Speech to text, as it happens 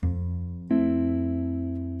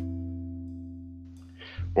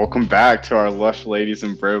Welcome back to our lush ladies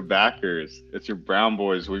and bro backers. It's your brown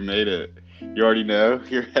boys. We made it. You already know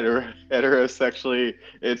your heterosexually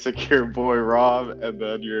insecure boy Rob, and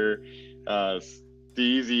then your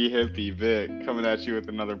steezy hippie Vic coming at you with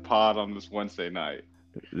another pod on this Wednesday night.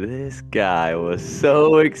 This guy was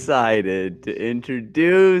so excited to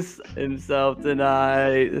introduce himself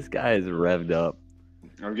tonight. This guy is I'm getting revved up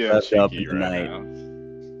in cheeky the right night. now.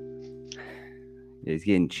 He's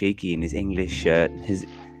getting cheeky in his English shirt, his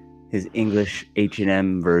English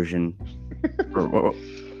H&M version,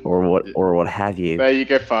 or what have you. But you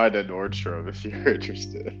can find a Nordstrom if you're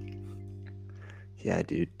interested. Yeah,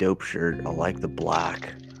 dude, dope shirt. I like the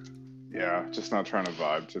black. Yeah, just not trying to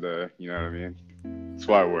vibe today. You know what I mean? That's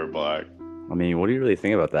why I wear black. I mean, what do you really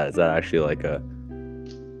think about that? Is that actually like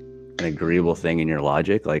an agreeable thing in your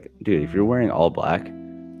logic? Like, dude, if you're wearing all black,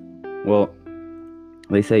 well,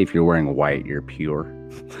 they say if you're wearing white, you're pure.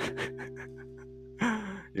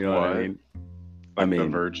 You know what I mean? Like the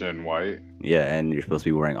virgin white. Yeah, and you're supposed to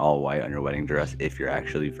be wearing all white on your wedding dress if you're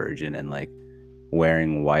actually virgin, and like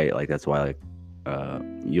wearing white, like that's why like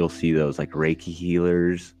you'll see those like Reiki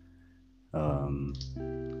healers,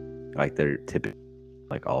 like they're typically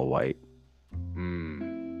like all white,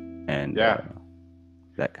 and yeah,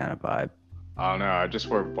 that kind of vibe. I don't know. I just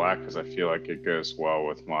wear black because I feel like it goes well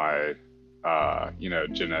with my,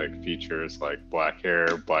 genetic features like black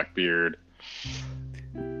hair, black beard.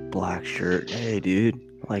 Black shirt. Hey, dude,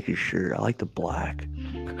 I like your shirt. I like the black.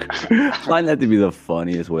 I find that to be the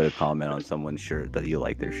funniest way to comment on someone's shirt, that you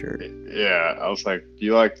like their shirt. Yeah, I was like, do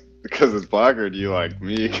you like because it's black, or do you like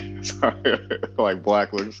me? Like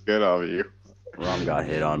black looks good on you. Rom got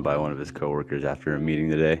hit on by one of his coworkers after a meeting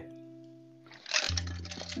today.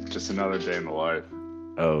 Just another day in the life.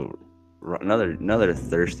 Oh, another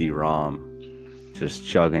thirsty Rom, just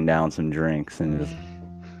chugging down some drinks and just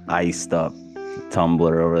iced up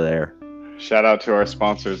tumbler over there. Shout out to our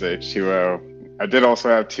sponsors, H2O. I did also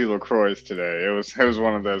have 2 LaCroix today. It was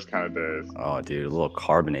one of those kind of days. Oh, dude, a little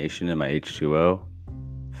carbonation in my H2O.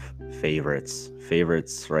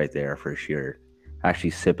 Favorites right there for sure.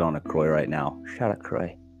 Actually sipping on a Croy right now. Shout out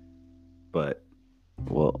Croy. But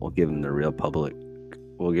we'll give them the real public.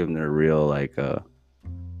 We'll give them the real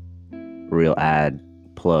real ad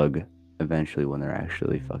plug eventually when they're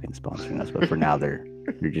actually fucking sponsoring us. But for now they're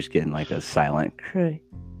just getting like a silent Croy.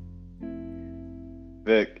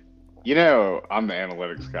 Vic, you know I'm the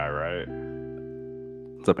analytics guy, right?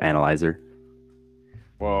 What's up, Analyzer?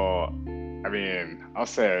 Well, I mean, I'll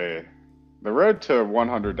say the road to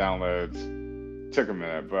 100 downloads took a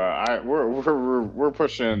minute, but we're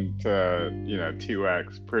pushing to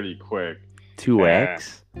 2x pretty quick.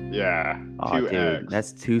 2x? Yeah, oh, 2x. Dude,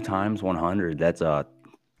 that's 2 times 100. That's 2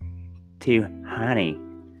 honey.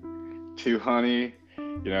 2 honey.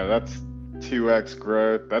 That's 2x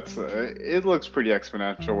growth. That's it looks pretty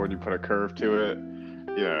exponential when you put a curve to it.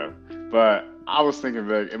 But I was thinking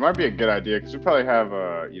that it might be a good idea because we probably have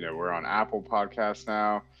we're on Apple Podcasts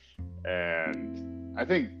now, and I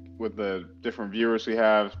think with the different viewers we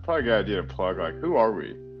have, it's probably a good idea to plug like who are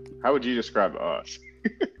we? How would you describe us?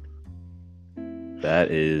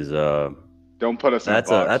 That is don't put us.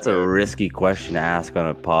 That's a risky question to ask on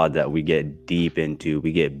a pod that we get deep into.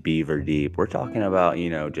 We get beaver deep. We're talking about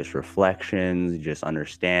just reflections, just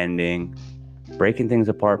understanding, breaking things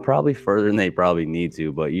apart, probably further than they probably need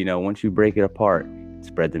to. But once you break it apart,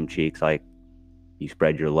 spread them cheeks like you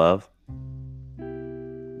spread your love.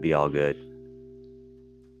 Be all good.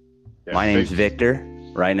 Yeah, my name's Victor.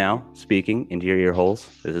 Right now, speaking into your ear holes.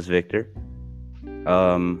 This is Victor.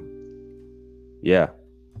 Yeah.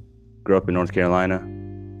 Grew up in North Carolina.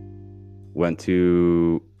 Went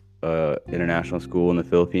to international school in the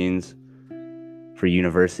Philippines for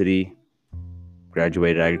university.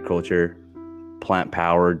 Graduated agriculture. Plant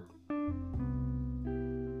powered.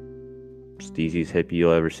 Steeziest hippie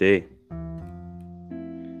you'll ever see.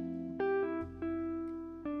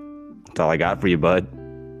 That's all I got for you, bud.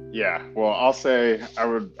 Yeah, well, I'll say I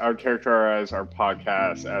would characterize our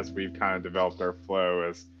podcast as we've kind of developed our flow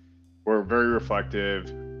as we're very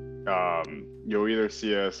reflective. You'll either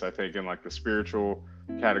see us, I think, in like the spiritual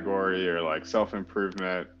category or like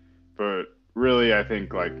self-improvement, but really, I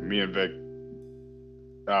think like me and Vic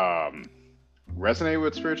resonate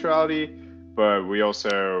with spirituality, but we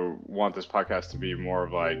also want this podcast to be more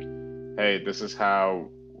of like, hey, this is how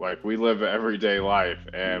like we live everyday life,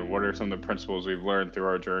 and what are some of the principles we've learned through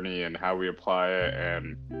our journey and how we apply it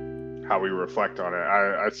and how we reflect on it.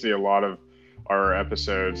 I see a lot of our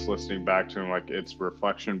episodes, listening back to them, like it's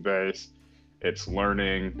reflection based, it's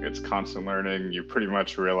learning, it's constant learning. You pretty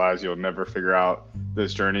much realize you'll never figure out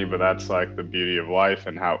this journey, but that's like the beauty of life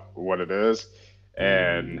and what it is.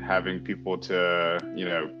 and having people to,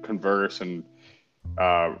 converse and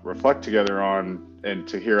reflect together on, and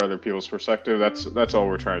to hear other people's perspective. That's all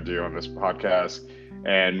we're trying to do on this podcast,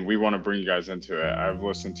 and we want to bring you guys into it. I've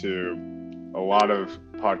listened to a lot of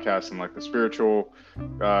podcasts in like the spiritual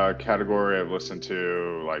category. I've listened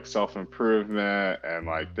to like self improvement and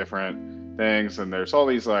like different things, and there's all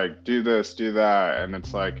these like do this, do that, and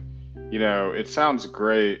it's like, it sounds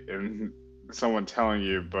great and someone telling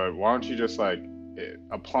you, but why don't you just like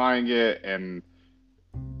applying it, and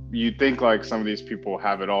you think like some of these people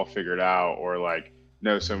have it all figured out, or like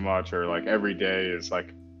know so much, or like every day is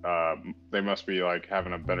like they must be like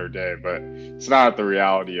having a better day, but it's not the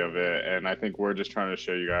reality of it. And I think we're just trying to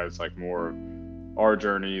show you guys like more of our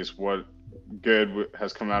journeys, what good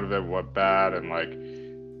has come out of it, what bad, and like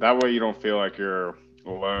that way you don't feel like you're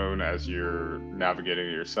alone as you're navigating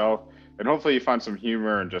it yourself. And hopefully you find some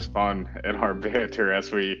humor and just fun in our banter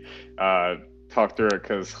as we talk through it,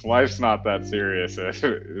 because life's not that serious.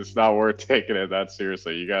 It's not worth taking it that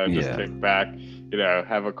seriously. You gotta just kick back,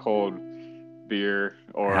 have a cold beer,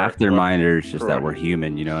 or half the reminder is just that we're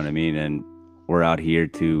human, you know what I mean, and we're out here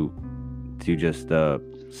to just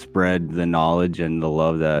spread the knowledge and the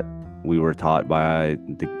love that we were taught by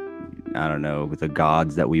the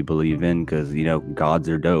gods that we believe in, because gods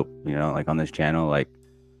are dope, like on this channel, like,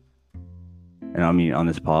 and I mean on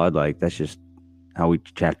this pod, like that's just how we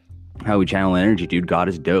channel energy, dude. God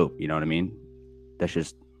is dope, you know what I mean? That's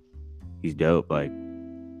just, he's dope. Like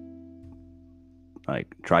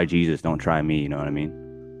try Jesus, don't try me, you know what I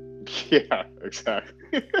mean? Yeah,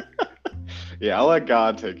 exactly. Yeah, I'll let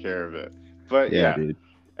God take care of it. But yeah, dude.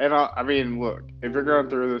 And I mean, look, if you're going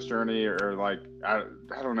through this journey, or like I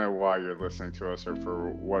don't know why you're listening to us or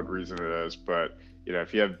for what reason it is, but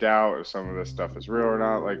if you have doubt if some of this stuff is real or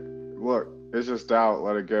not, like, look, it's just doubt,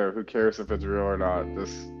 let it go. Who cares if it's real or not?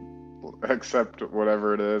 Just accept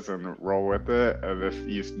whatever it is and roll with it. And if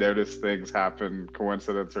you notice things happen,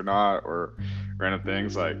 coincidence or not, or random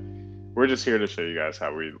things, like, we're just here to show you guys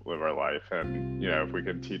how we live our life. And if we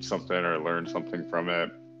can teach something or learn something from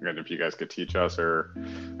it, and if you guys could teach us, or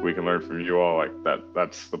we can learn from you all, like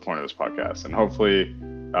that's the point of this podcast. And hopefully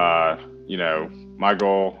my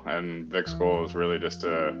goal and Vic's goal is really just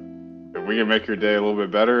to, if we can make your day a little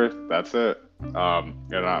bit better, that's it.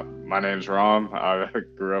 My name's Ram. I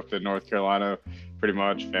grew up in North Carolina, pretty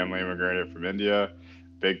much. Family immigrated from India.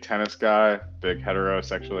 Big tennis guy, big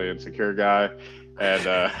heterosexually insecure guy,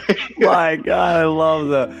 and my God, I love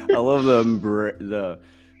the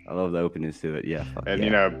openness to it. Yeah,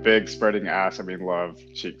 and big spreading ass. I mean, love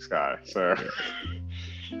cheeks guy. So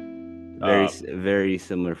very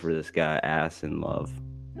similar for this guy, ass and love.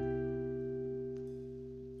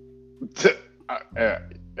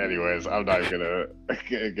 Anyways, I'm not gonna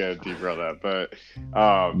get deeper on that, but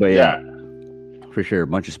yeah, for sure, a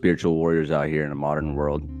bunch of spiritual warriors out here in the modern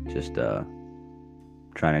world, just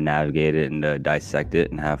trying to navigate it and dissect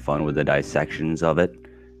it and have fun with the dissections of it,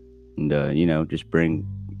 and just bring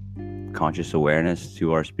conscious awareness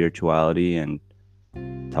to our spirituality and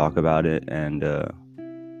talk about it, and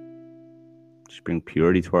just bring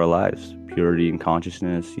purity to our lives, purity and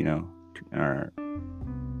consciousness, our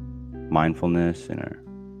mindfulness and our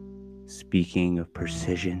speaking of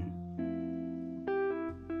precision.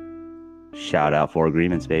 Shout out 4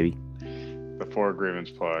 Agreements, baby. The 4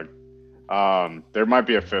 Agreements plug. There might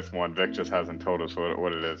be a 5th one. Vic just hasn't told us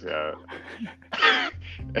what it is yet.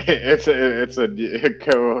 It's a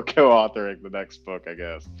co-authoring the next book, I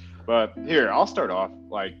guess. But here, I'll start off,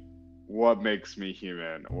 like, what makes me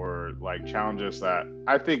human, or like challenges that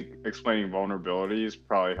I think explaining vulnerabilities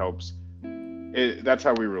probably helps. That's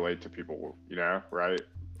how we relate to people, right?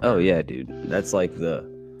 Oh yeah, dude. That's like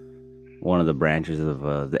one of the branches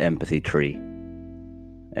of the empathy tree,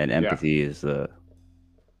 and empathy is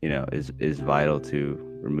is vital to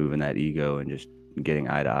removing that ego and just getting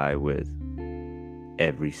eye to eye with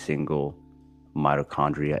every single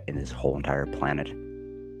mitochondria in this whole entire planet.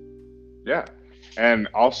 Yeah. And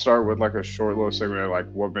I'll start with like a short little segment,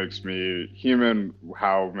 like what makes me human,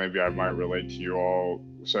 how maybe I might relate to you all.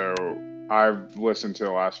 So I've listened to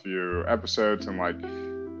the last few episodes, and like,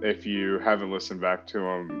 if you haven't listened back to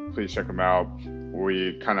them, please check them out.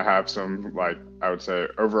 We kind of have some, like, I would say,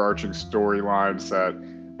 overarching storylines that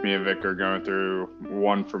me and Vic are going through.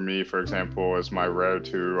 One for me, for example, is my road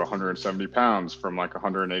to 170 pounds from like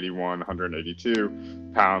 181,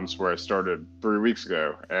 182 pounds where I started 3 weeks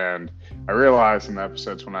ago. And I realized in the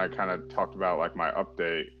episodes when I kind of talked about like my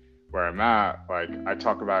update where I'm at, like I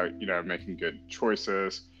talk about, making good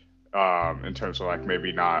choices in terms of like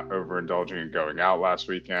maybe not overindulging and going out last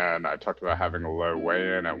weigh-in. I talked about having a low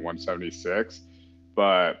weigh-in at 176,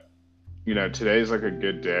 but today's like a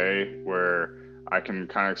good day where I can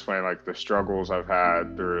kind of explain like the struggles I've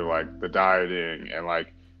had through like the dieting and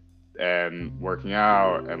like and working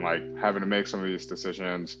out and like having to make some of these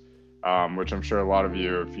decisions, which I'm sure a lot of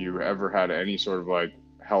you, if you ever had any sort of like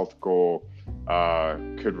health goal,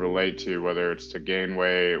 could relate to, whether it's to gain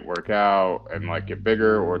weight, work out, and like get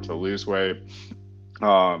bigger, or to lose weight.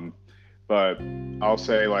 Um, but I'll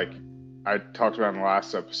say, like I talked about in the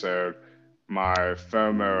last episode, my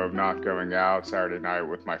FOMO of not going out Saturday night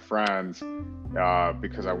with my friends,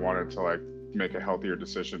 because I wanted to like make a healthier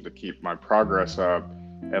decision to keep my progress up.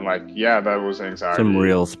 And like, yeah, that was Some anxiety.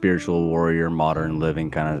 real spiritual warrior, modern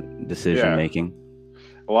living kind of decision Yeah. making.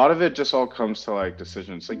 A lot of it just all comes to like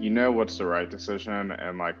decisions. Like, what's the right decision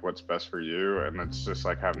and like what's best for you. And it's just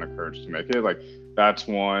like having the courage to make it. Like, that's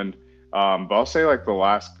one. But I'll say like the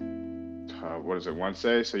last, what is it,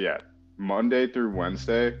 Wednesday? So yeah, Monday through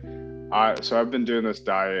Wednesday. So I've been doing this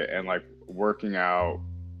diet and like working out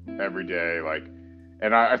every day. Like,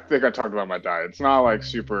 and I think I talked about my diet. It's not like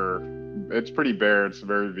super, it's pretty bare. It's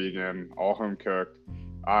very vegan, all home cooked.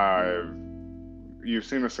 I've You've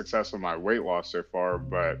seen the success of my weight loss so far,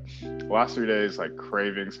 but the last 3 days, like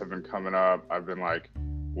cravings have been coming up. I've been like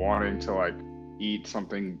wanting to like eat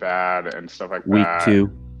something bad and stuff like Week that. 2.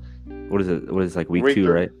 What is it? What is like week Week 2,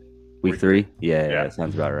 three, right? Week week three, 3? Yeah, yeah, yeah, that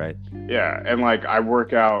sounds about right. yeah. And like I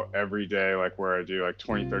work out every day, like where I do like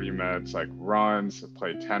 20, 30 minutes, like runs,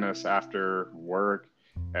 play tennis after work.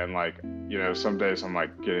 And like, some days I'm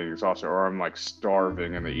like getting exhausted or I'm like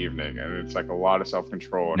starving in the evening. And it's like a lot of self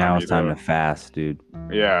control. And Now I'm it's time either to fast, dude.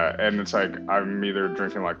 Yeah, and it's like I'm either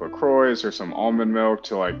drinking like LaCroix or some almond milk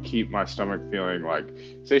to like keep my stomach feeling like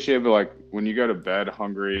satiated. But like when you go to bed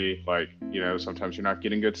hungry, like sometimes you're not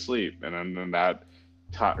getting good sleep, and then that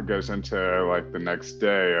goes into like the next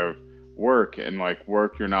day of work, and like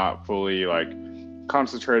work you're not fully like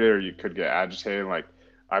concentrated, or you could get agitated. Like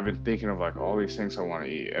I've been thinking of like all these things I want to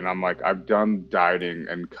eat, and I'm like I've done dieting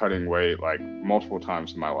and cutting weight like multiple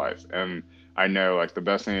times in my life, and I know like the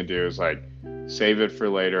best thing to do is like save it for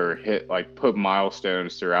later, put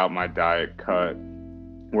milestones throughout my diet cut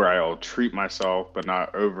where I'll treat myself but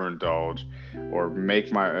not overindulge, or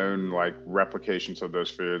make my own like replications of those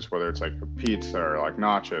foods, whether it's like a pizza or like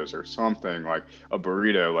nachos or something like a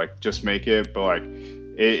burrito, like just make it. But like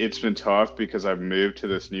it's been tough because I've moved to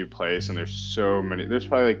this new place and there's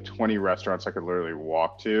probably like 20 restaurants I could literally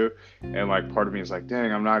walk to. And like part of me is like,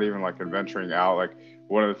 dang, I'm not even like adventuring out. Like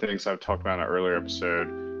one of the things I've talked about in an earlier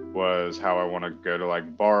episode was how I want to go to like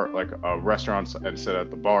restaurants and sit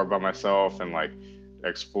at the bar by myself and like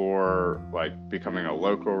explore like becoming a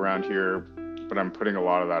local around here. But I'm putting a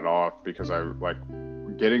lot of that off because I like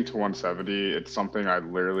getting to 170. It's something I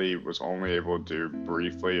literally was only able to do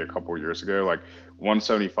briefly a couple years ago. Like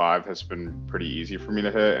 175 has been pretty easy for me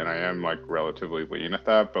to hit, and I am like relatively lean at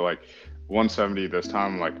that. But like 170 this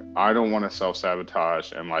time, like I don't want to self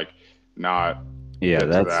sabotage and like not Yeah, get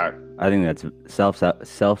to that. I think that's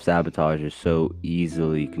self sabotage is so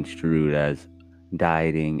easily construed as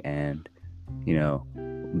dieting and, you know,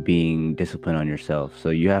 being disciplined on yourself.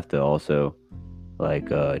 So you have to also like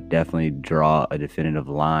definitely draw a definitive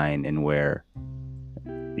line in where,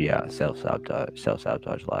 yeah, self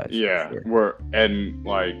sabotage lies for Yeah, sure. and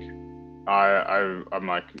like I'm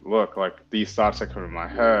like, look, like these thoughts that come in my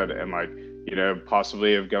head, and like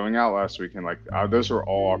possibly of going out last weekend, like those were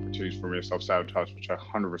all opportunities for me to self sabotage, which I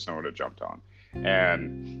 100% would have jumped on,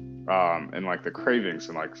 and like the cravings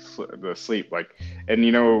and like the sleep, like, and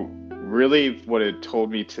really what it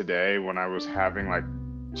told me today when I was having like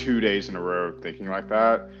 2 days in a row of thinking like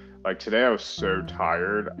that, like today I was so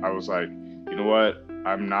tired, I was like, you know what?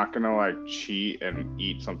 I'm not gonna like cheat and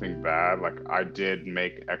eat something bad. Like I did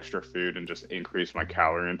make extra food and just increase my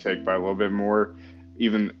calorie intake by a little bit more,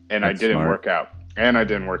 and I That's didn't smart. work out. And I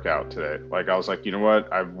didn't work out today. Like I was like, you know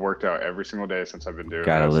what? I've worked out every single day since I've been doing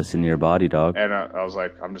Gotta this, listen to your body, dog. and I was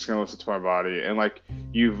like, I'm just gonna listen to my body. And like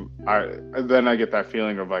then I get that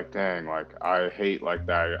feeling of like, dang, like I hate like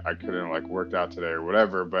that I couldn't like worked out today or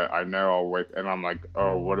whatever. But I know I'll wake, and I'm like,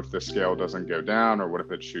 oh, what if the scale doesn't go down, or what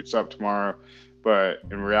if it shoots up tomorrow? But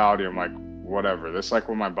in reality, I'm like, whatever. This is like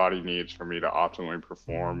what my body needs for me to optimally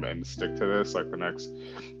perform and stick to this like the next.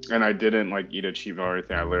 And I didn't like eat a cheat meal or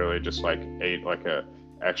anything. I literally just like ate like a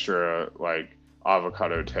extra like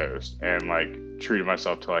avocado toast and like treated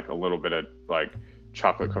myself to like a little bit of like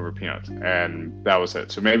chocolate covered peanuts, and that was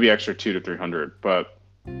it. So maybe extra 200 to 300, but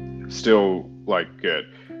still like good.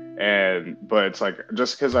 And but it's like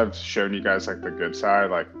just because I've shown you guys like the good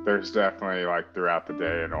side, like there's definitely like throughout the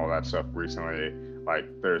day and all that stuff recently, like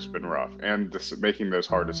there's been rough, and making those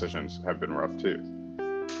hard decisions have been rough too.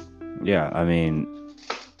 Yeah, I mean,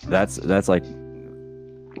 that's like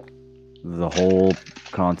the whole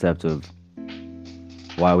concept of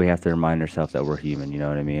why we have to remind ourselves that we're human. You know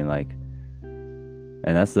what I mean? Like,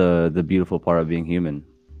 and that's the beautiful part of being human,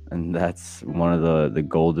 and that's one of the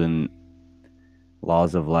golden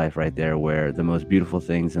laws of life right there, where the most beautiful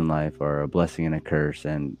things in life are a blessing and a curse.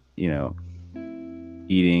 And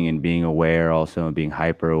eating and being aware, also, and being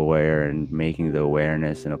hyper aware, and making the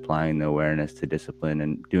awareness and applying the awareness to discipline,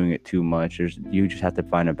 and doing it too much, you just have to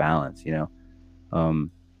find a balance.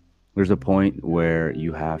 There's a point where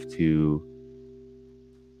you have to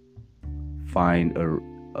find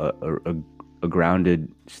a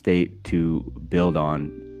grounded state to build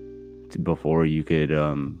on before you could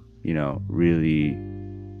really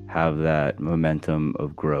have that momentum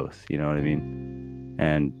of growth. You know what I mean?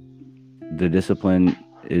 And the discipline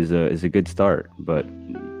is a good start, but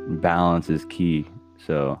balance is key.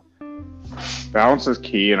 So balance is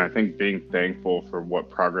key, and I think being thankful for what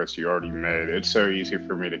progress you already made. It's so easy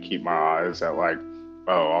for me to keep my eyes at like,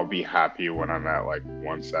 oh, I'll be happy when I'm at like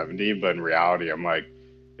 170, but in reality, I'm like,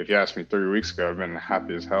 if you asked me 3 weeks ago, I've been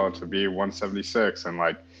happy as hell to be 176, and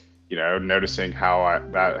like, noticing how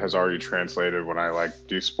that has already translated when I like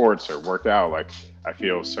do sports or work out. Like, I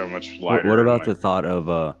feel so much lighter. What about the thought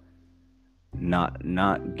of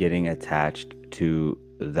not getting attached to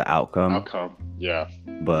the outcome, yeah,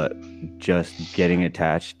 but just getting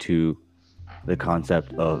attached to the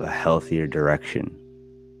concept of a healthier direction?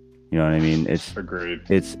 You know what I mean? It's agreed.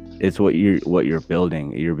 It's what you're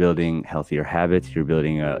building. You're building healthier habits. You're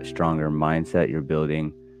building a stronger mindset. You're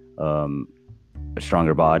building a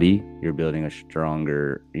stronger body. You're building a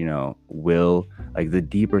stronger, will. Like, the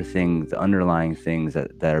deeper things, the underlying things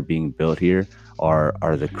that are being built here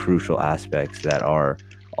are the crucial aspects that are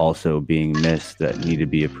also being missed, that need to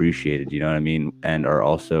be appreciated. You know what I mean? And are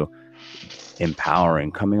also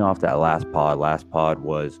empowering. Coming off that last pod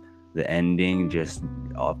was the ending, just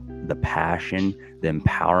the passion, the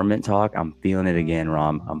empowerment talk. I'm feeling it again,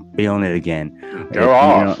 Rom. I'm feeling it again. Go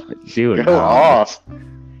off. Dude. Go off.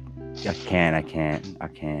 I can't. I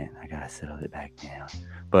gotta settle it back down.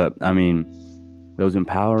 But I mean, those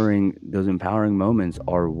empowering moments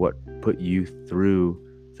are what put you through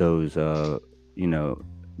those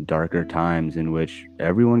darker times in which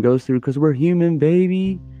everyone goes through, because we're human,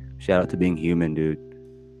 baby. Shout out to being human, dude.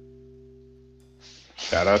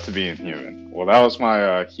 Shout out to being human. Well, that was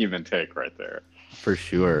my human take right there. For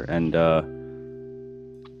sure. And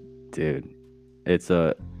dude, it's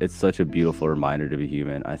such a beautiful reminder to be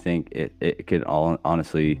human. I think it could all,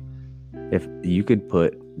 honestly, if you could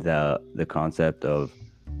put the concept of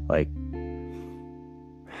like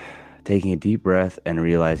taking a deep breath and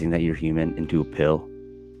realizing that you're human into a pill,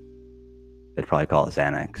 they'd probably call it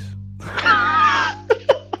Xanax.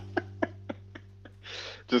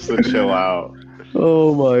 Just to chill out.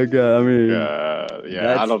 Oh my god! I mean, I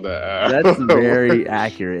don't know. That's very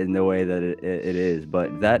accurate in the way that it is,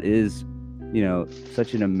 but that is,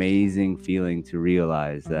 such an amazing feeling to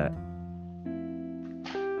realize that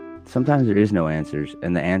sometimes there is no answers,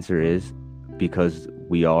 and the answer is because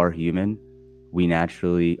we are human. We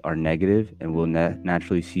naturally are negative, and we'll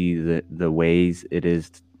naturally see the ways it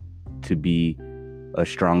is to be a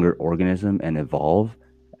stronger organism and evolve,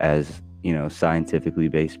 as scientifically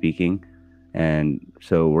based speaking. And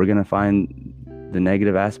so we're going to find the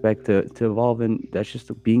negative aspect to evolve, and that's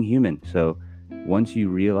just being human. So once you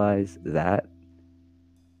realize that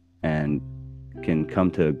and can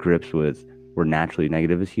come to grips with we're naturally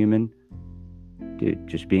negative as human, dude,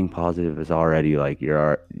 just being positive is already like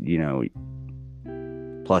you're, +2,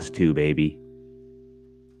 baby.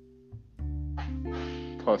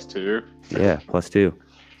 +2? Yeah, +2.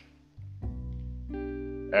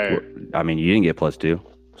 Hey. I mean, you didn't get +2.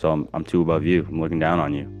 So I'm 2 above you. I'm looking down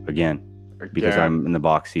on you again because I'm in the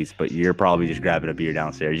box seats, but you're probably just grabbing a beer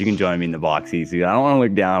downstairs. You can join me in the box seats, dude. I don't want to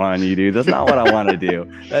look down on you, dude. That's not what I want to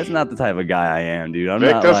do. That's not the type of guy I am, dude.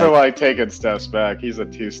 Vic doesn't like taking steps back. He's a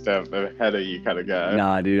 2-step ahead of you kind of guy.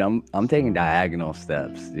 Nah, dude. I'm taking diagonal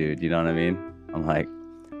steps, dude. You know what I mean? I'm like,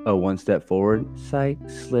 1 step forward, sight,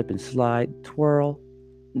 slip and slide, twirl,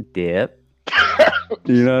 dip.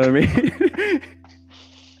 You know what I mean?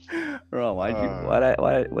 Bro, why'd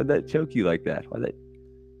that choke you like that?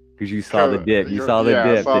 Because you saw the dip. You saw the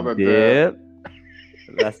dip. The dip.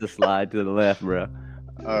 That's the slide to the left, bro.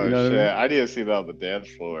 Oh, shit. I need to see that on the dance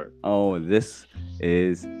floor. Oh, this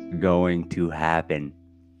is going to happen.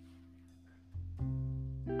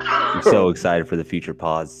 I'm so excited for the future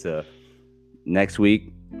pods. Next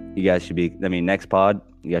week, next pod,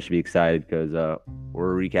 you guys should be excited because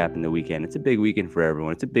we're recapping the weekend. It's a big weekend for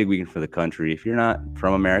everyone. It's a big weekend for the country. If you're not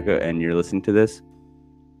from America and you're listening to this,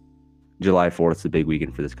 July 4th is a big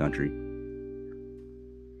weekend for this country.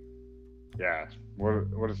 Yeah.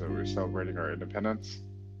 What is it? We're celebrating our independence.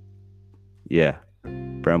 Yeah.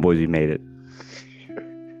 Brown boys, we made it.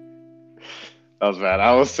 That was bad.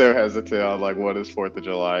 I was so hesitant on like what is 4th of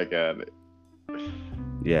July again.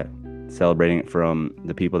 Yeah. Celebrating it from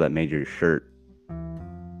the people that made your shirt.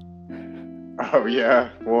 Oh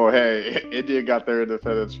yeah. Well, hey, India got their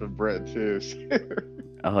independence from Britain too.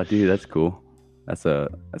 Oh, dude, that's cool. That's a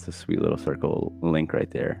sweet little circle link right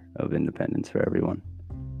there of independence for everyone.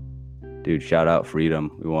 Dude, shout out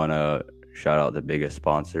Freedom. We want to shout out the biggest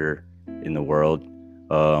sponsor in the world.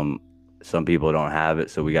 Some people don't have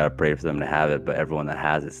it, so we got to pray for them to have it. But everyone that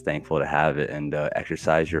has it's thankful to have it, and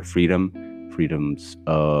exercise your freedoms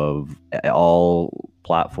of all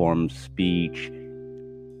platforms, speech,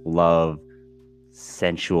 love,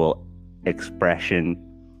 sensual expression.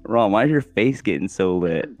 Ron, why is your face getting so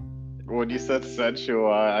lit? When you said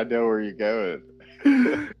sensual, I know where you're going.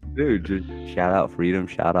 Dude, just shout out freedom,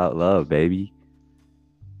 shout out love, baby.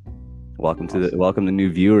 Welcome to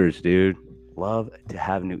new viewers, dude. Love to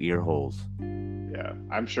have new ear holes. Yeah,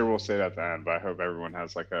 I'm sure we'll say that at the end, but I hope everyone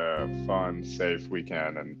has like a fun, safe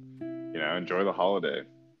weekend and enjoy the holiday.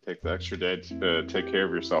 Take the extra day to take care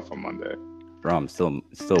of yourself on Monday. Rom, still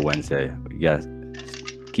Wednesday. You guys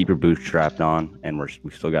keep your boots strapped on, and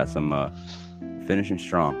we still got some finishing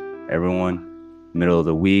strong. Everyone, middle of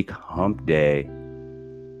the week, hump day.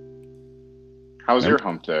 How's your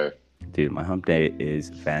hump day? Dude, my hump day is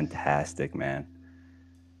fantastic, man.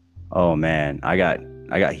 Oh man, I got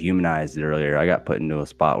humanized earlier. I got put into a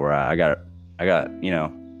spot where I got I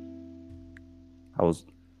was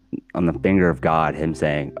on the finger of God, him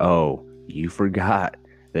saying, "Oh, you forgot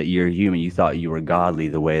that you're human. You thought you were godly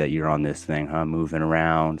the way that you're on this thing, huh? Moving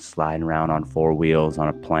around, sliding around on 4 wheels on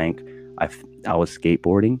a plank." I was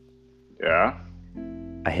skateboarding. Yeah.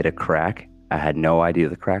 I hit a crack. I had no idea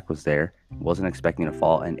the crack was there. Wasn't expecting to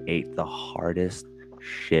fall, and ate the hardest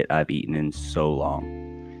shit I've eaten in so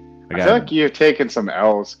long. I feel like you've taken some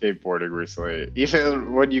L's skateboarding recently.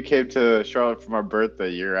 Even when you came to Charlotte for my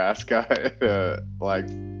birthday, your ass got like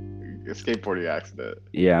a skateboarding accident.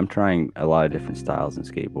 Yeah, I'm trying a lot of different styles in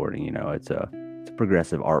skateboarding. It's a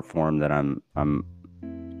progressive art form that I'm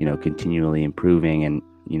continually improving and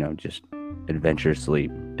just adventurously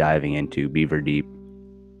diving into beaver deep.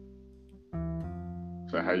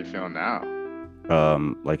 So how you feeling now?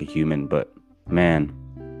 Like a human, but man,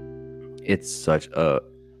 it's such an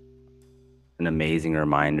amazing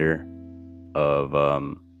reminder of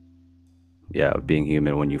of being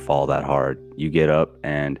human. When you fall that hard, you get up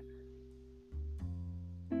and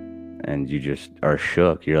you just are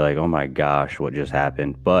shook. You're like, oh my gosh, what just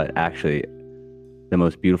happened? But actually, the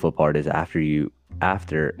most beautiful part is after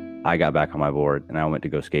I got back on my board and I went to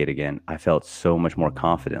go skate again, I felt so much more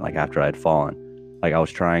confident. Like after I'd fallen, like I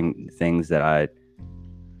was trying things that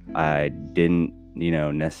I didn't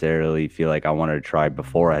necessarily feel like I wanted to try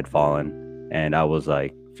before I'd fallen, and I was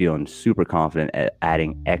like feeling super confident at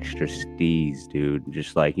adding extra steez, dude.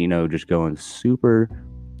 Just like just going super.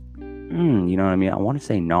 You know what I mean? I want to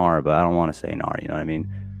say gnar, but I don't want to say gnar. You know what I mean?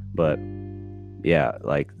 But yeah,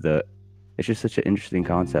 like it's just such an interesting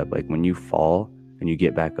concept. Like when you fall and you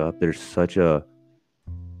get back up, it's a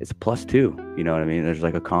 +2. You know what I mean? There's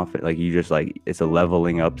like a confident, like you just like, it's a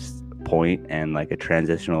leveling up point and like a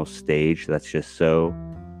transitional stage that's just so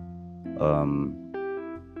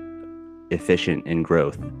efficient in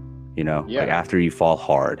growth. Yeah. Like after you fall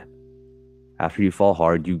hard,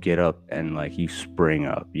 you get up and like you spring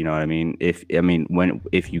up. You know what I mean? If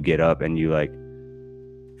you get up and you like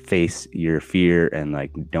face your fear and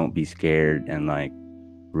like don't be scared and like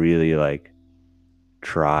really like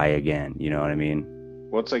try again. You know what I mean?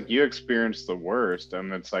 Well, it's like you experienced the worst,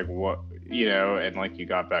 and it's like what and like you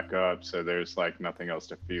got back up, so there's like nothing else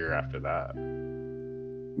to fear after that.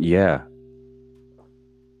 Yeah,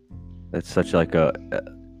 that's such like a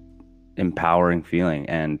empowering feeling,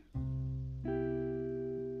 and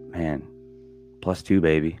man, +2,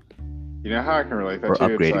 baby. You know how I can relate that We're to?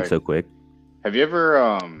 upgrading like, so quick. Have you ever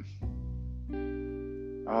I'm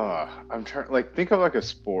trying like think of like a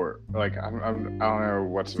sport. Like I don't know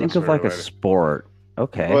what's think of like a sport.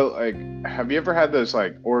 Okay. Well, like have you ever had those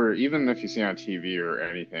like, or even if you see on TV or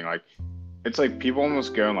anything, like it's like people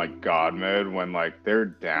almost go in like God mode when like they're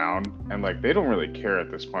down and like they don't really care at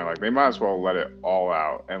this point. Like they might as well let it all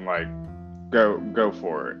out and like go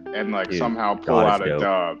for it and like somehow pull out a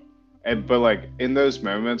dub. But like in those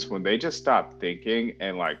moments when they just stop thinking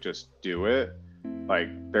and like just do it, like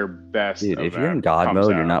their best. Dude, if you're in God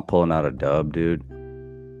mode, you're not pulling out a dub, dude.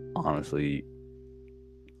 Honestly,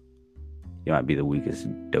 you might be the weakest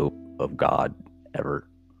dope of God ever.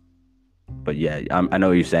 But yeah, I know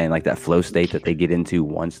what you're saying, like that flow state that they get into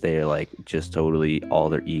once they're like just totally all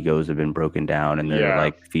their egos have been broken down and their Yeah.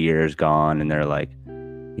 like fear is gone and they're like,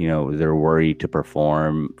 you know, their worry to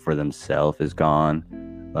perform for themselves is gone.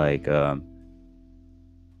 Like,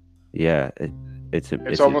 yeah,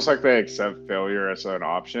 It's almost like they accept failure as an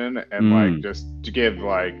option and like mm, just to give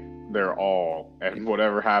like their all and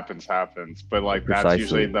whatever happens happens. But like that's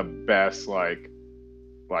usually precisely. the best like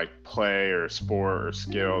play or sport or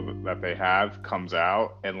skill that they have comes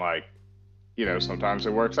out and like sometimes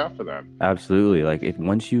it works out for them. Absolutely. Like if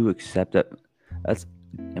once you accept that, that's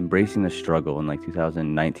embracing the struggle. In like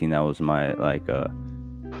 2019, that was my like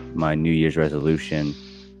my New Year's resolution.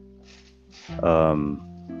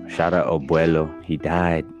 Shout out Abuelo. He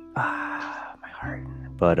died. My heart.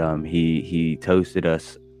 But he toasted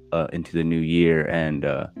us into the new year and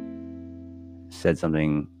said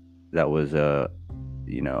something that was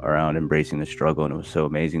around embracing the struggle, and it was so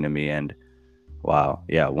amazing to me. And wow,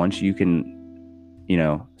 yeah, once you can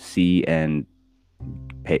see and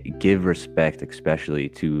give respect, especially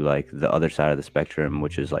to like the other side of the spectrum,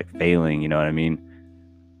 which is like failing, you know what I mean?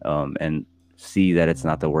 And see that it's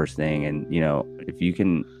not the worst thing. And if you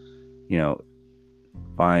can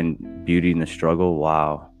find beauty in the struggle,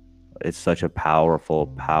 wow, it's such a powerful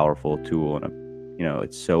tool. And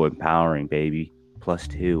it's so empowering, baby.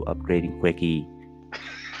 +2 upgrading quickie.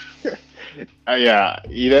 Yeah,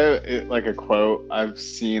 like a quote I've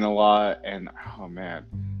seen a lot, and oh man,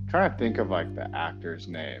 I'm trying to think of like the actor's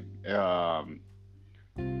name.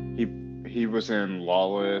 He was in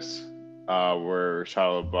Lawless, where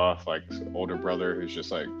Shia LaBeouf, like older brother, who's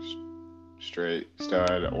just like straight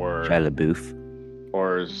stud, Shia LaBeouf.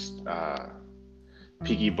 or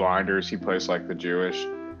Peaky Blinders. He plays like the Jewish,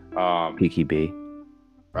 Peaky B.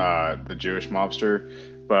 the Jewish mobster.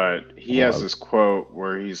 But he has Wow. this quote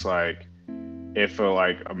where he's like, if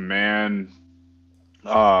a man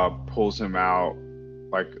pulls him out,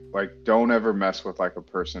 like don't ever mess with like a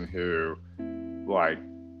person who like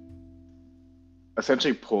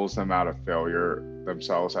essentially pulls them out of failure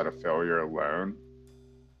themselves out of failure alone.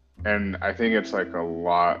 And I think it's like a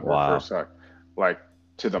lot Wow. refers like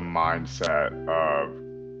to the mindset of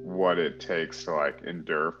what it takes to like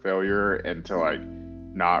endure failure and to like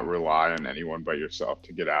not rely on anyone but yourself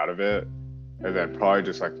to get out of it, and then probably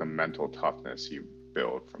just like the mental toughness you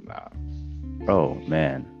build from that. Oh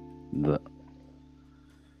man. The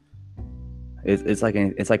it's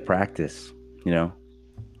like practice, you know.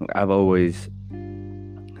 I've always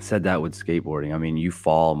said that with skateboarding. I mean, you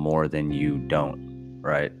fall more than you don't,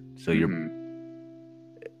 right? So Mm-hmm.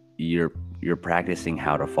 you're practicing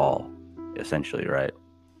how to fall, essentially, right?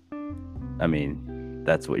 I mean,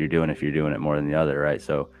 that's what you're doing if you're doing it more than the other, right?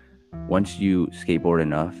 So once you skateboard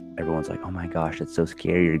enough, everyone's like, oh my gosh, that's so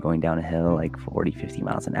scary. You're going down a hill like 40, 50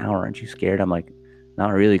 miles an hour. Aren't you scared? I'm like,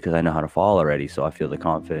 not really, because I know how to fall already. So I feel the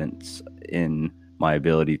confidence in my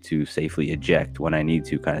ability to safely eject when I need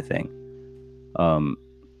to, kind of thing. Um,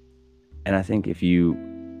 and I think if you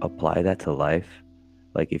apply that to life,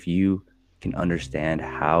 like if you can understand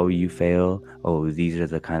how you fail, oh, these are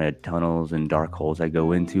the kind of tunnels and dark holes I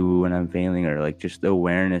go into when I'm failing, or like just the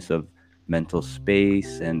awareness of mental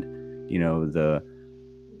space and the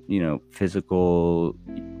physical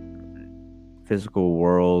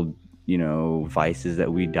world, vices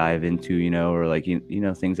that we dive into, or like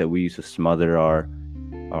things that we use to smother our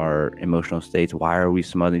emotional states. Why are we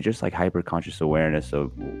smothering? Just like hyper conscious awareness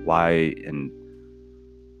of why and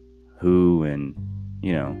who, and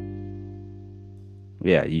you know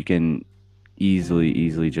yeah, you can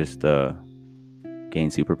easily just gain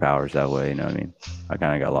superpowers that way. You know what I mean? I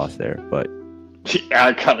kind of got lost there, but Yeah,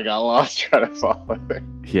 I kind of got lost trying to follow it.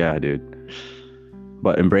 yeah, dude.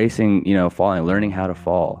 But embracing, falling, learning how to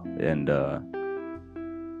fall, and yeah,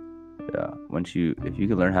 if you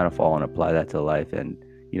can learn how to fall and apply that to life, and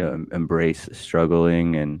embrace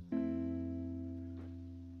struggling, and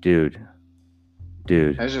dude,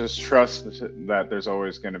 I just trust that there's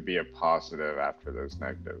always going to be a positive after those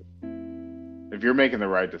negatives. If you're making the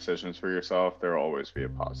right decisions for yourself, there'll always be a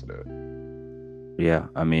positive. yeah,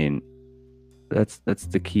 I mean, that's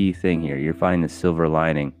the key thing here. You're finding the silver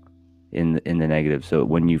lining in the negative. So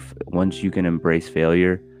once you can embrace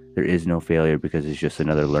failure, there is no failure, because it's just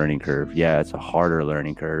another learning curve. Yeah, it's a harder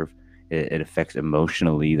learning curve. It affects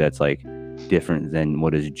emotionally. That's like different than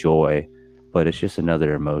what is joy, but it's just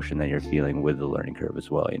another emotion that you're feeling with the learning curve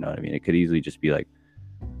as well. You know what I mean? It could easily just be like,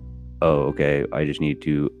 oh, okay, I just need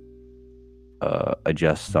to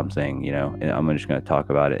adjust something, and I'm just going to talk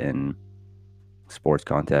about it in sports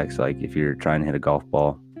context. Like if you're trying to hit a golf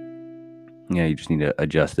ball, you just need to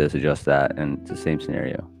adjust this, adjust that, and it's the same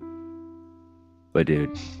scenario. But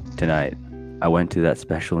dude, tonight I went to that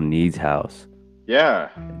special needs house. Yeah.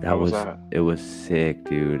 That How was was that? it was sick,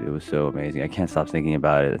 dude. It was so amazing. I can't stop thinking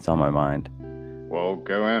about it. It's on my mind. Well,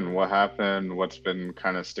 go in. What happened? What's been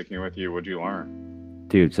kind of sticking with you? What'd you learn?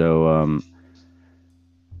 Dude, so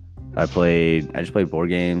I just played board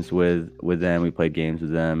games with them. We played games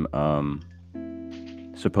with them.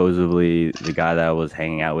 Supposedly the guy that I was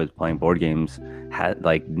hanging out with playing board games had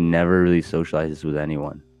like never really socializes with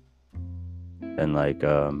anyone. And like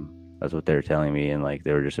that's what they were telling me, and like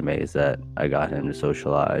they were just amazed that I got him to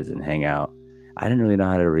socialize and hang out. I didn't really know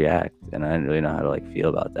how to react, and I didn't really know how to like feel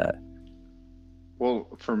about that. Well,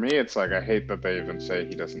 for me, it's like I hate that they even say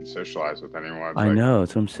he doesn't socialize with anyone. It's I like know,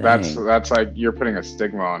 that's what I'm that's saying. that's like you're putting a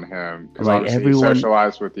stigma on him I'm because like obviously he everyone,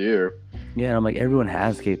 socialized with you. yeah, I'm like everyone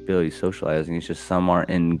has capabilities socializing. It's just some aren't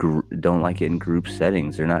don't like it in group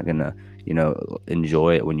settings. They're not gonna,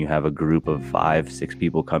 enjoy it when you have a group of 5, 6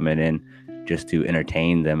 people coming in just to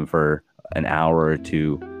entertain them for an hour or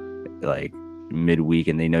two, like midweek,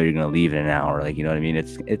 and they know you're gonna leave in an hour. Like, you know what I mean?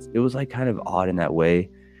 It was like kind of odd in that way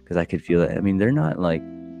because I could feel it. I mean, they're not like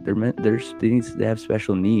they're meant. They have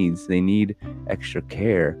special needs. They need extra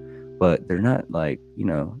care, but they're not like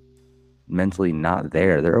mentally not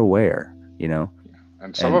there. They're aware,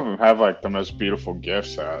 And some and of them have like the most beautiful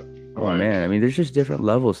gifts that oh like man, I mean, there's just different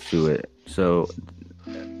levels to it. So,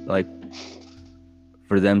 like,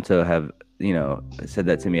 for them to have, said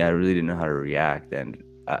that to me, I really didn't know how to react. And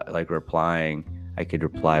like replying, I could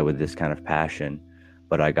reply with this kind of passion,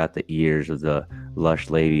 but I got the ears of the lush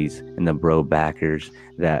ladies and the bro backers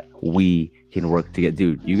that we can work together.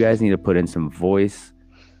 Dude, you guys need to put in some voice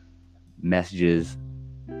messages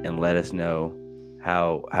and let us know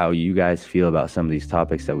how you guys feel about some of these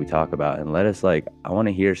topics that we talk about, and let us I want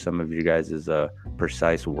to hear some of you guys'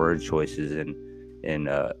 precise word choices and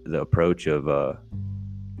the approach of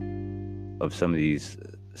some of these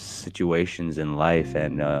situations in life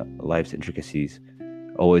and life's intricacies.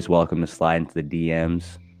 Always welcome to slide into the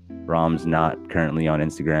DMs. Rom's not currently on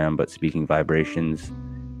Instagram, but Speaking Vibrations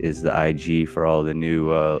is the IG for all the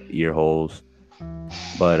new ear holes.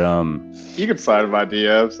 But you can slide in my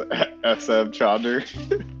DMs. SM Chonder.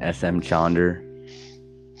 SM Chonder.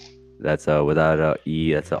 That's without a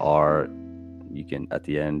E. That's a R. You can at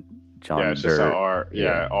the end. Chonder. Yeah, it's just an R.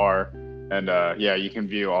 Yeah, R. And yeah, you can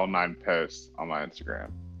view all 9 posts on my Instagram.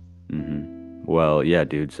 Mm-hmm. Well, yeah,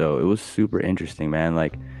 dude. So it was super interesting, man.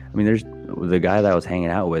 Like, I mean, there's the guy that I was hanging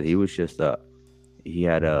out with. He was just he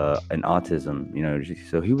had an autism,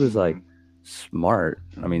 so he was like smart.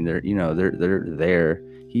 I mean, they're there.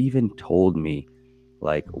 He even told me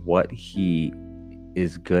like what he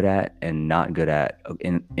is good at and not good at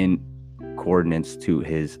in coordinates to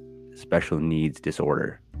his special needs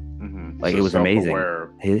disorder. Mm-hmm. Like, so it was amazing.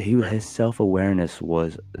 His self-awareness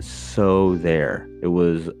was so there. It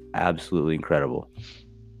was absolutely incredible.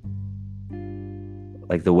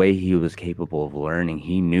 Like the way he was capable of learning,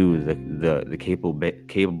 he knew the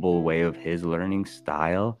capable way of his learning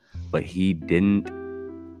style, but he didn't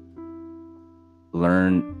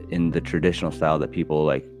learn in the traditional style that people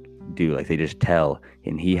like do. Like they just tell,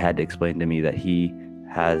 and he had to explain to me that he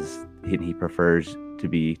prefers to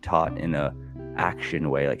be taught in a action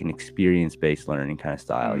way, like an experience-based learning kind of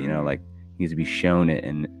style. Like he needs to be shown it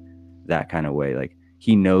in that kind of way. Like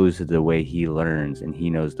he knows the way he learns, and he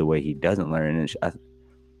knows the way he doesn't learn. And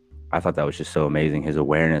I thought that was just so amazing. His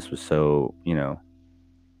awareness was so,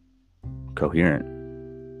 coherent.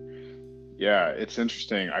 Yeah, it's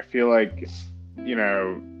interesting. I feel like,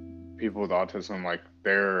 people with autism, like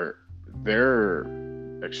they're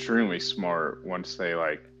extremely smart once they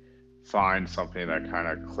like find something that kind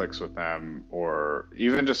of clicks with them, or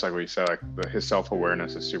even just like we said, like his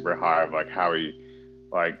self-awareness is super high of like how he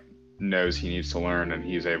like knows he needs to learn, and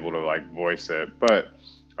he's able to like voice it. But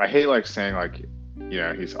I hate like saying like,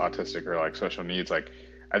 he's autistic or like special needs. Like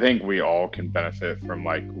I think we all can benefit from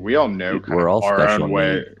like, we all know kind of our own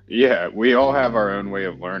way. Yeah, we all have our own way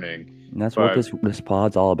of learning. And that's what this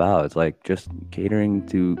pod's all about. It's like just catering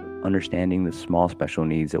to understanding the small special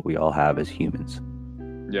needs that we all have as humans.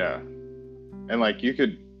 Yeah. And like you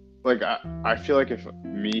could, like I feel like if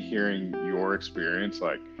me hearing your experience,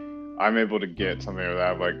 like I'm able to get something of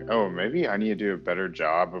that, like, oh, maybe I need to do a better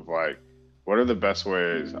job of like, what are the best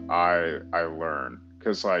ways I learn?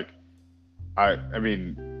 Because like I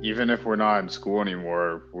mean, even if we're not in school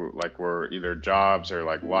anymore, we're either jobs or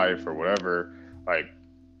like life or whatever, like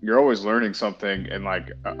you're always learning something. And like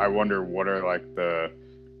I wonder what are like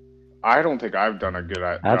I don't think I've done a good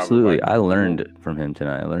job. Absolutely. Of, like, I learned from him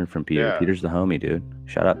tonight. I learned from Peter. Yeah. Peter's the homie, dude.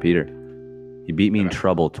 Shout out Peter. He beat me in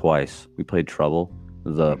Trouble twice. We played Trouble.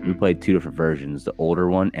 We played 2 different versions, the older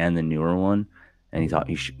one and the newer one. and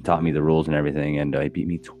taught me the rules and everything, and he beat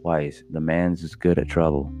me twice. The man's is good at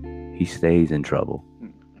trouble. He stays in trouble.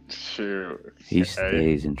 Shoot. He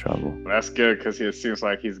stays in trouble. That's good because it seems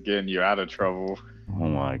like he's getting you out of trouble. Oh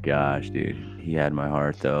my gosh, dude. He had my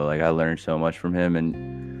heart though. Like I learned so much from him, and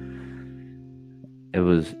it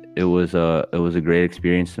was a great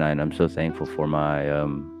experience tonight. I'm so thankful for my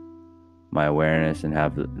my awareness and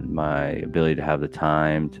my ability to have the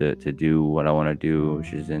time to do what I want to do,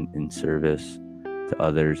 which is in service to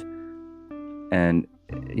others. And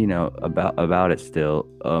about it still.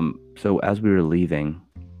 So as we were leaving,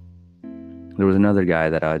 there was another guy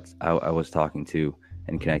that I was talking to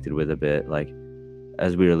and connected with a bit. Like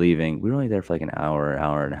as we were leaving, we were only there for like an hour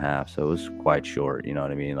and a half, so it was quite short. You know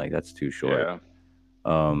what I mean? Like that's too short. Yeah.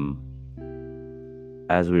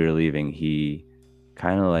 As we were leaving, he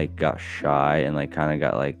kind of like got shy and like kind of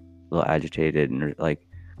got like a little agitated and like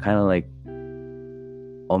kind of like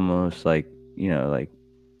almost like like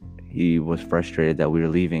he was frustrated that we were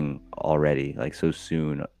leaving already, like so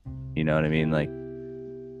soon. You know what I mean? Like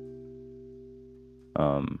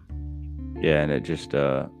yeah, and it just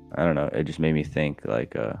I don't know, it just made me think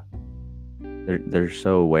like they're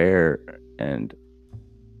so aware and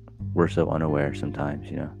we're so unaware sometimes,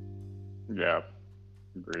 Yeah,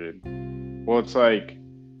 agreed. Well, it's like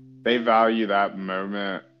they value that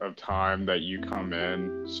moment of time that you come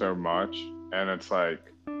in so much, and it's like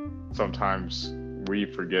sometimes we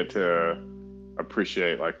forget to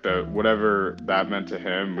appreciate like the whatever that meant to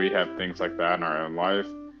him. We have things like that in our own life,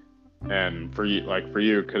 and for you,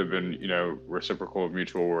 it could have been reciprocal,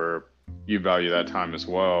 mutual, where you value that time as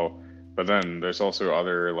well. But then there's also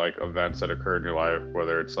other like events that occur in your life,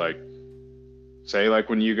 whether it's like, say like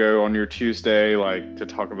when you go on your Tuesday like to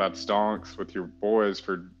talk about stonks with your boys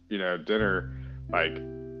for dinner, like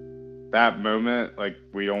that moment, like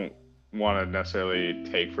we don't want to necessarily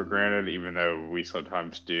take for granted, even though we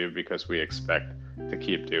sometimes do, because we expect to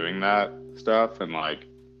keep doing that stuff, and like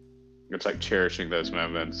it's like cherishing those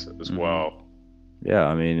moments as well. Yeah,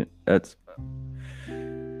 I mean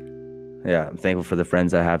I'm thankful for the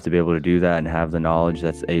friends I have to be able to do that and have the knowledge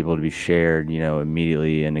that's able to be shared,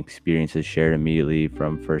 immediately, and experiences shared immediately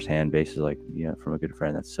from firsthand basis, like, from a good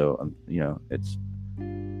friend. That's so,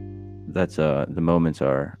 the moments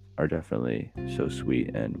are definitely so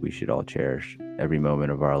sweet, and we should all cherish every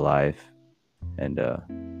moment of our life and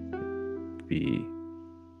be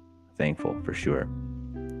thankful for sure.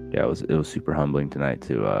 Yeah, it was super humbling tonight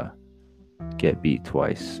to get beat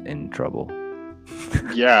twice in trouble.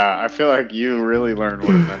 Yeah, I feel like you really learned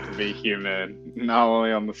what it meant to be human, not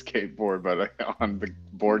only on the skateboard, but on the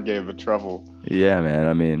board game of trouble. Yeah, man.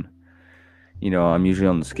 I mean, I'm usually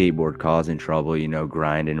on the skateboard causing trouble,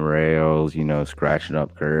 grinding rails, scratching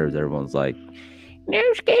up curves. Everyone's like, no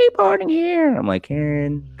skateboarding here. I'm like,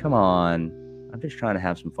 Karen, come on. I'm just trying to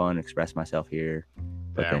have some fun, express myself here.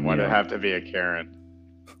 But damn, why'd it have to be a Karen?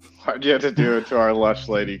 Why'd you have to do it to our lush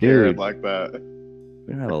lady Karen like that?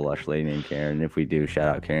 We don't have a lush lady named Karen. If we do,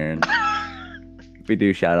 shout out Karen. If we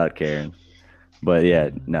do, shout out Karen. But yeah,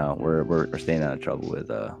 no, we're staying out of trouble with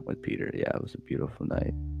Peter. Yeah, it was a beautiful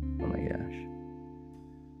night. Oh my gosh.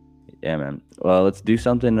 Yeah, man. Well, let's do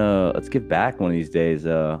something. Let's give back one of these days.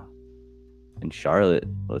 In Charlotte,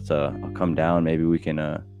 I'll come down. Maybe we can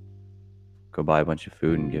go buy a bunch of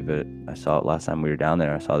food and give it. I saw it last time we were down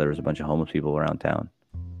there. I saw there was a bunch of homeless people around town.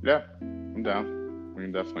 Yeah, I'm down. We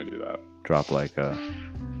can definitely do that. Drop like drop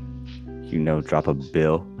a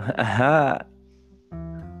bill. Yeah.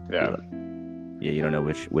 Yeah, you don't know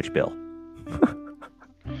which bill.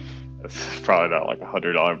 It's probably not like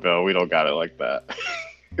 $100 bill. We don't got it like that.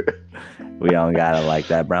 We don't got it like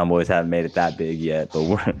that. Brown boys haven't made it that big yet, but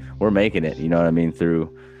we're making it. You know what I mean?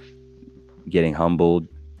 Through getting humbled,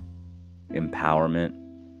 empowerment.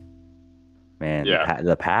 Man, yeah.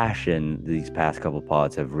 The passion these past couple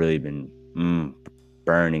pods have really been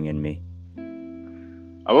burning in me.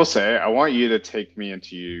 I will say, I want you to take me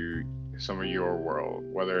into some of your world,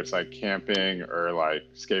 whether it's like camping or like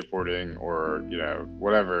skateboarding or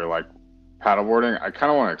whatever, like paddleboarding. I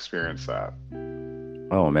kind of want to experience that.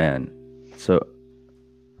 Oh man, so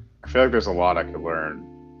I feel like there's a lot I could learn.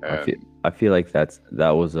 I feel like that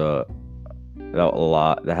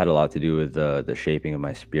had a lot to do with the shaping of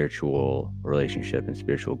my spiritual relationship and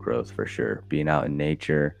spiritual growth, for sure. Being out in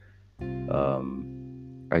nature.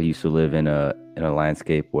 I used to live in a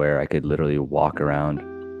landscape where I could literally walk around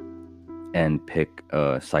and pick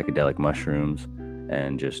psychedelic mushrooms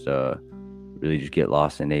and just really just get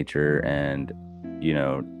lost in nature and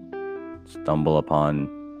stumble upon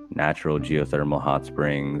natural geothermal hot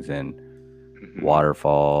springs and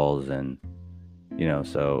waterfalls, and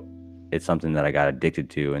so it's something that I got addicted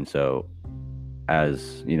to. And so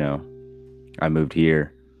as I moved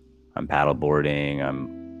here, I'm paddleboarding,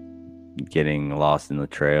 I'm getting lost in the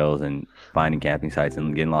trails and finding camping sites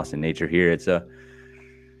and getting lost in nature here. It's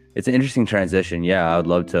an interesting transition. Yeah, I would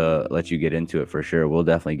love to let you get into it for sure. We'll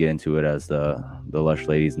definitely get into it as the Lush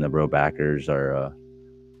ladies and the bro backers are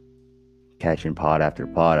catching pod after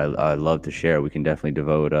pod. I'd love to share. We can definitely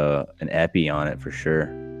devote an epi on it for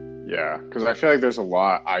sure. Yeah, because I feel like there's a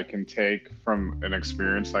lot I can take from an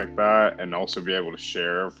experience like that, and also be able to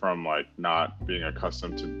share from like not being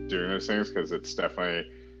accustomed to doing those things. Because it's definitely,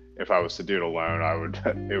 if I was to do it alone, I would.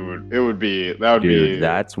 It would be that would Dude, be.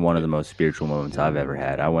 that's one of the most spiritual moments I've ever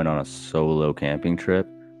had. I went on a solo camping trip.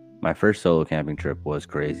 My first solo camping trip was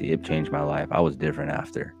crazy. It changed my life. I was different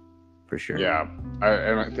after, for sure. Yeah,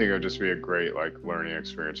 and I think it would just be a great like learning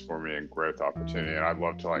experience for me and growth opportunity. And I'd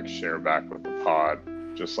love to like share back with the pod,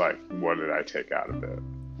 just like what did I take out of it.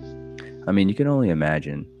 I mean, you can only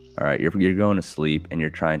imagine. All right, you're going to sleep and you're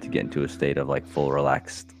trying to get into a state of like full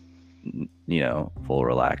relaxed, full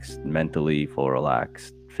relaxed, mentally full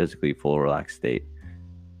relaxed, physically full relaxed state.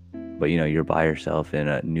 But you're by yourself in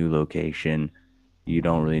a new location. You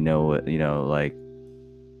don't really know what, like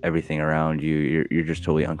everything around you. You're just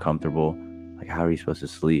totally uncomfortable. Like, how are you supposed to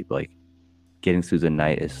sleep? Like, getting through the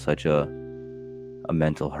night is such a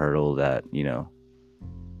mental hurdle that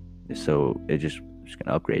so it just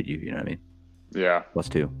gonna upgrade you. You know what I mean? Yeah.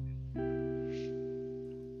 +2.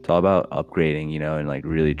 It's all about upgrading, and like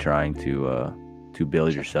really trying to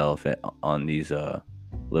build yourself on these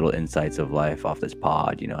little insights of life off this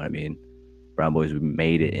pod. You know what I mean? Brown Boys, we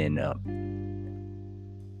made it in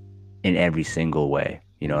every single way.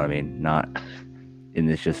 You know what I mean? Not in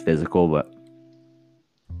this just physical, but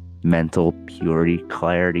mental purity,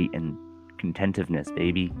 clarity, and contentiveness,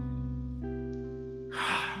 baby.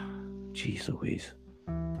 Jeez Louise.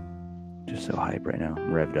 Just so hype right now.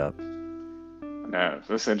 I'm revved up. No,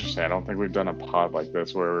 this is interesting. I don't think we've done a pod like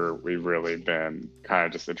this where we've really been kind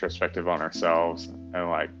of just introspective on ourselves and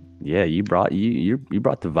like. Yeah, you brought you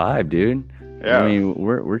brought the vibe, dude. Yeah. I mean,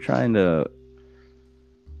 we're trying to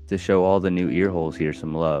show all the new ear holes here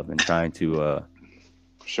some love and trying to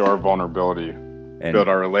show our vulnerability and build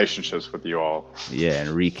our relationships with you all. Yeah, and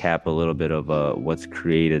recap a little bit of what's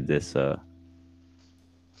created this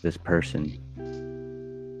person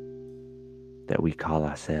that we call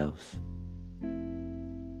ourselves.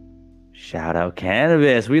 Shout out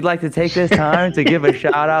Cannabis. We'd like to take this time to give a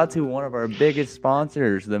shout out to one of our biggest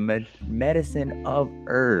sponsors, the Medicine of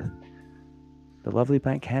Earth. The lovely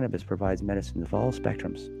plant cannabis provides medicine of all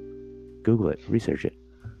spectrums. Google it, research it.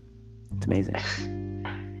 It's amazing.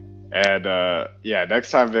 And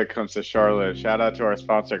next time Vic comes to Charlotte, shout out to our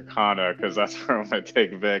sponsor Kana, because that's where I'm gonna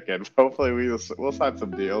take Vic, and hopefully we'll sign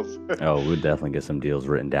some deals. Oh, we'll definitely get some deals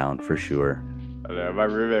written down for sure. I know, my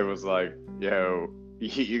roommate was like, "Yo,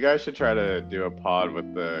 you guys should try to do a pod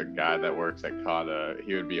with the guy that works at Kana.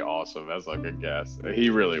 He would be awesome as like a guest. He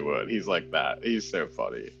really would. He's like that. He's so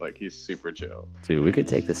funny. Like he's super chill." Dude, we could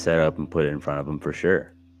take the setup and put it in front of him for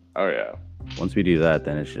sure. Oh yeah. Once we do that,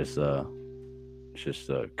 then it's just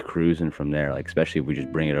cruising from there. Like especially if we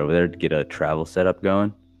just bring it over there to get a travel setup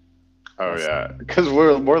going. Oh yeah, because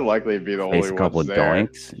we're more likely to be the only ones there. A couple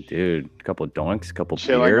doinks, dude. A couple doinks, couple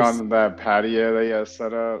chilling beers. on that patio that you have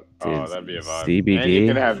set up. Dude, oh, that'd be a vibe. CBD and you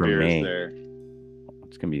can have for beers me. there.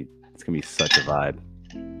 It's gonna be such a vibe.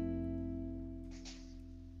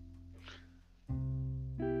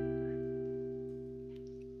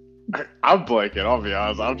 I'm blanking. I'll be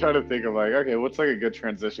honest. I'm trying to think of like, okay, what's like a good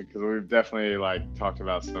transition, because we've definitely like talked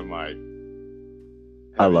about some like.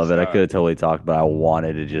 I love it. I could have totally talked, but I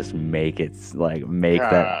wanted to just make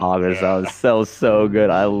that auger sound so good.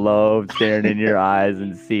 I love staring in your eyes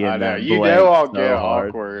and seeing I know. that. You blank know I'll so get hard.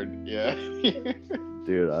 awkward. Yeah.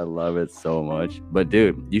 Dude, I love it so much. But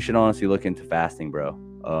dude, you should honestly look into fasting, bro.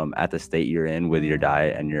 At the state you're in with your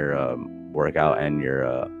diet and your workout and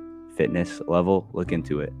your fitness level, look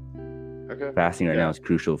into it. Okay. Fasting right now is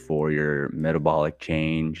crucial for your metabolic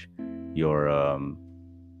change, your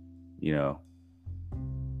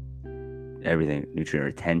everything, nutrient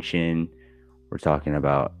retention. We're talking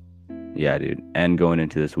about, yeah, dude. And going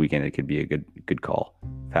into this weekend, it could be a good call.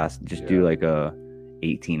 Fast, just do like a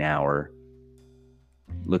 18-hour.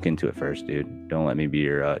 Look into it first, dude. Don't let me be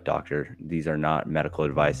your doctor. These are not medical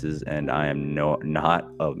advices, and I am not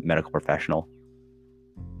a medical professional.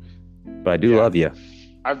 But I do love you.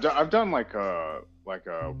 I've done like a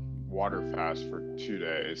water fast for 2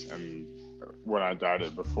 days, and when I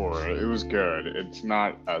dieted before, it was good. It's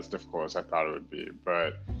not as difficult as I thought it would be,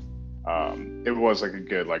 but it was like a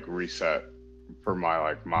good like reset for my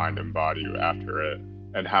like mind and body after it.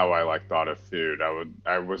 and how I like thought of food.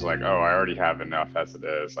 I was like, oh, I already have enough as it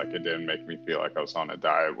is. Like it didn't make me feel like I was on a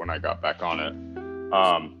diet when I got back on it.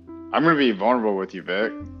 I'm gonna be vulnerable with you,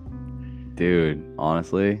 Vic. Dude,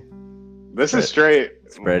 honestly, This is straight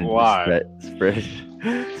spread lie.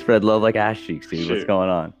 spread love like ass cheeks, dude. What's Shoot. going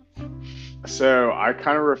on? So I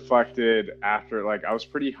kind of reflected after, like, I was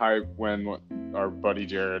pretty hyped when our buddy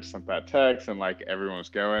Jared sent that text and like everyone was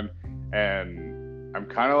going, and I'm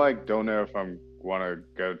kind of like, don't know if I'm want to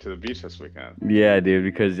go to the beach this weekend. Yeah, dude,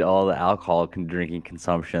 because all the alcohol drinking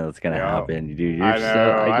consumption that's gonna Yeah, happen, dude. You're I so,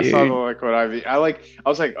 know. I saw the dude. liquid IV. I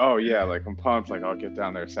was like, oh yeah, like I'm pumped. Like I'll get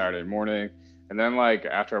down there Saturday morning, and then like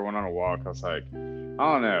after I went on a walk, I was like,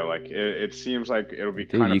 I don't know. Like it seems like it'll be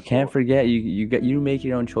Dude, kind you of can't full. forget you make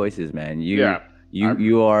your own choices, man. You Yeah, you I'm.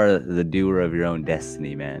 you are the doer of your own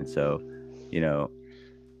destiny, man. So, you know,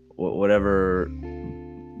 whatever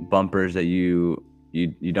bumpers that you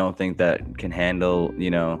don't think that can handle,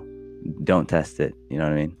 don't test it. You know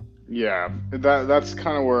what I mean? Yeah, that's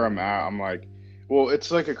kind of where I'm at. I'm like, well, it's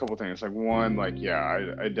like a couple things. Like one, like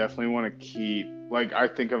yeah, I definitely want to keep. Like I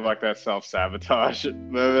think of like that self sabotage. Dude,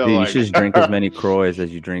 you Like should just drink as many Croix as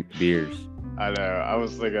you drink beers. I know. I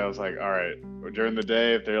was like, all right, during the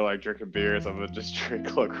day, if they're like drinking beers, I'm gonna just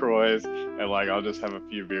drink LaCroix and like I'll just have a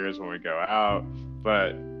few beers when we go out.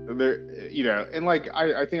 But there, and like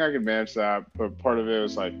I think I can manage that. But part of it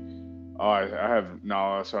was like, oh, I have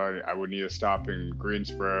Nala, so I would need to stop in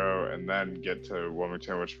Greensboro and then get to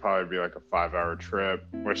Wilmington, which would probably be like a 5 hour trip,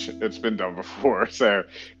 which it's been done before, so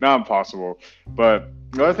not impossible. But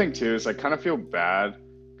the other thing too is I kind of feel bad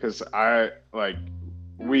because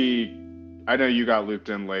we I know you got looped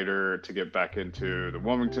in later to get back into the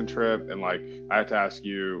Wilmington trip, and like I have to ask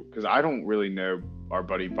you because I don't really know our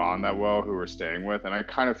buddy Bond that well, who we're staying with, and I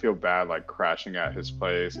kind of feel bad like crashing at his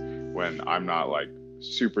place when I'm not like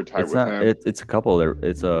super tight It's with not. him. It's a couple. There.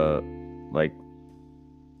 It's a like.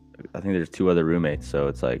 I think there's two other roommates, so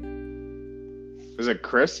it's like. Is it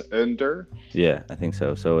Chris Ender? Yeah, I think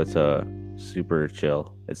so. So it's super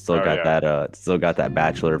chill. It's still Oh got yeah. that it's still got that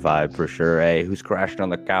bachelor vibe for sure. Hey, who's crashing on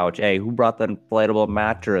the couch? Hey, who brought that inflatable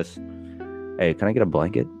mattress? Hey, can I get a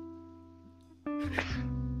blanket?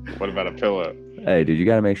 What about a pillow? Hey, dude, you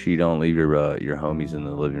gotta make sure you don't leave your homies in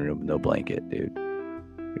the living room with no blanket, dude.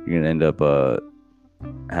 You're gonna end up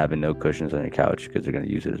having no cushions on your couch because they're gonna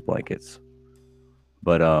use it as blankets.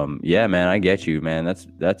 But yeah, man, I get you, man.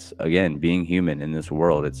 That's again being human in this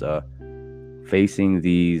world. It's facing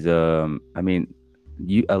these. I mean,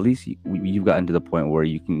 you've gotten to the point where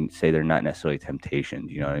you can say they're not necessarily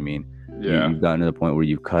temptations. You know what I mean? Yeah. You've gotten to the point where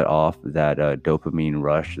you've cut off that dopamine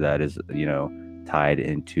rush that is tied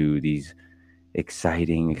into these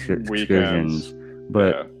exciting excursions.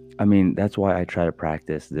 But Yeah. I mean, that's why I try to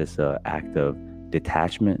practice this act of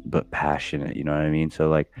detachment, but passionate. You know what I mean? So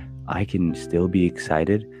like, I can still be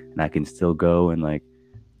excited, and I can still go and like,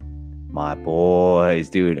 my boys,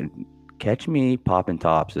 dude, and catch me popping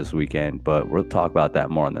tops this weekend. But we'll talk about that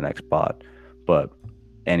more on the next pod. But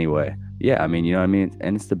anyway, yeah, I mean, you know what I mean?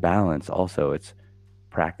 And it's the balance also. It's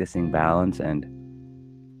practicing balance and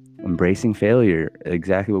embracing failure.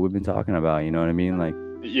 Exactly what we've been talking about. You know what I mean? Like,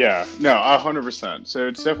 Yeah. No, 100%. So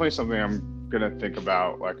it's definitely something I'm gonna think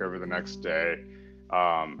about like over the next day.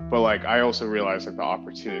 But like I also realize like the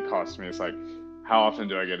opportunity cost to me is like how often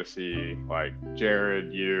do I get to see like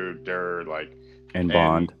Jared, you, Dur, like and and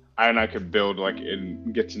bond. I could build like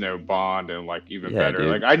and get to know Bond and like even Yeah, better. dude.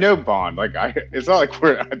 Like I know Bond. Like it's not like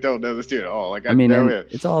I don't know this dude at all. Like I mean, know and him.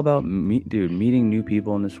 it's all about meeting new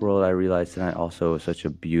people in this world. I realized tonight also is such a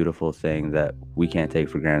beautiful thing that we can't take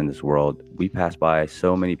for granted in this world. We pass by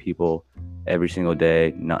so many people every single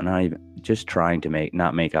day, not even just trying to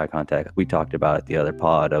not make eye contact. We talked about it the other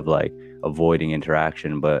pod of like avoiding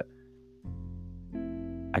interaction, but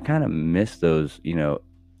I kind of miss those,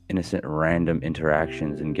 innocent random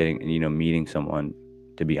interactions and getting, meeting someone,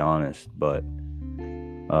 to be honest. But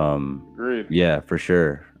Agreed. yeah, for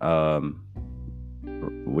sure.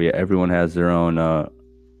 Everyone has their own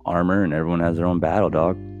armor and everyone has their own battle,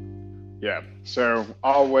 dog. Yeah. So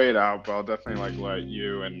I'll wait out, but I'll definitely like let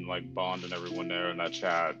you and like Bond and everyone know in that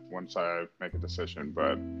chat once I make a decision.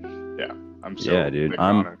 But yeah, I'm still Yeah, dude. thinking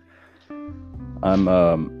on it. I'm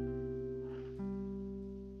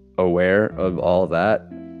aware of all that,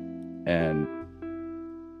 and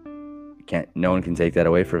no one can take that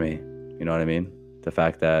away from me. You know what I mean? The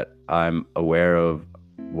fact that I'm aware of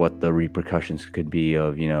what the repercussions could be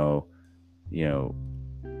of,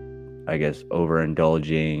 I guess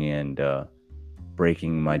overindulging and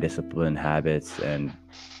breaking my discipline habits, and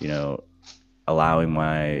allowing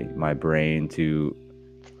my brain to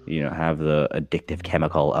have the addictive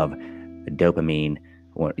chemical of dopamine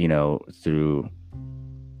through,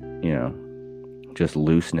 just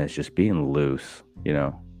looseness, just being loose,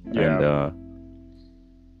 and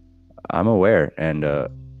I'm aware. And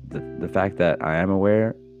the fact that I am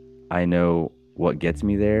aware, I know what gets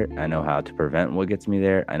me there. I know how to prevent what gets me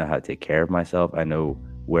there. I know how to take care of myself. I know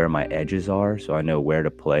where my edges are, so I know where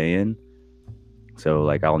to play in. So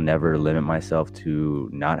like I'll never limit myself to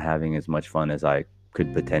not having as much fun as I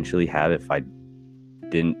could potentially have if I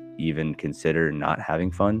didn't even consider not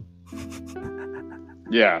having fun.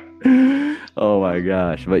 Yeah. Oh my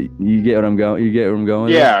gosh. But you get what I'm going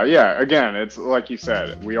with? Yeah. Again, it's like you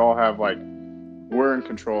said, we all have like, we're in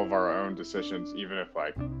control of our own decisions, even if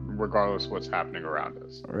like, regardless of what's happening around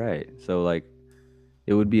us. Right. So like,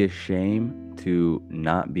 it would be a shame to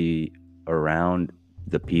not be around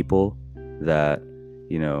the people that,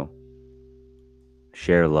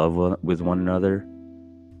 share love with one another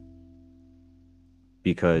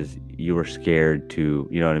because you were scared to,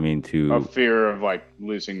 you know what I mean? A fear of like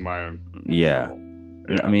losing my own. Yeah.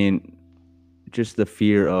 I mean, just the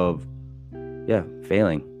fear of,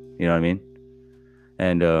 failing, you know what I mean?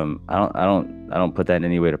 And I don't put that in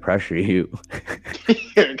any way to pressure you.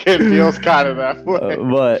 It feels kind of that way.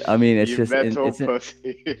 But I mean, it's just mental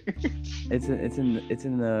pussy. It's in the it's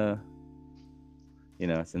in the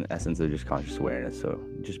essence of just conscious awareness. So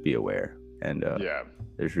just be aware, and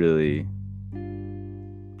there's really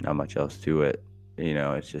not much else to it.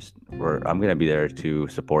 It's just I'm gonna be there to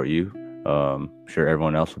support you. Sure,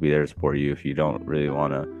 everyone else will be there to support you if you don't really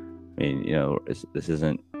want to. I mean, this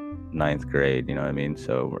isn't 9th grade, you know what I mean?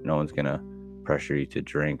 So no one's gonna pressure you to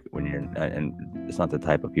drink when you're, and it's not the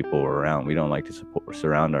type of people we're around. We don't like to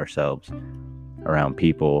surround ourselves around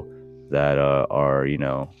people that are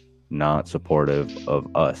not supportive of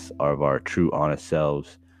us, of our true honest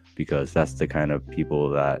selves, because that's the kind of people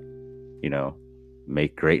that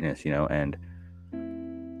make greatness, and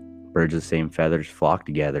birds of the same feathers flock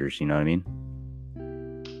together, you know what I mean?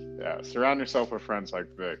 Yeah, surround yourself with friends like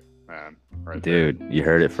Vic, man. Right, dude there. You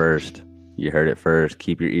heard it first.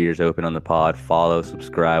 Keep your ears open on the pod. Follow,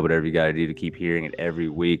 subscribe, whatever you got to do to keep hearing it every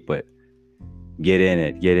week. But get in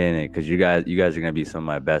it, because you guys are gonna be some of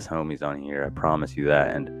my best homies on here. I promise you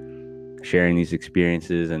that. And sharing these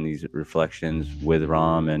experiences and these reflections with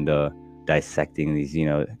Ram, and dissecting these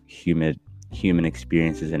human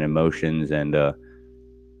experiences and emotions, and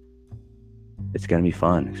it's gonna be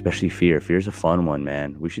fun, especially fear. Fear's a fun one,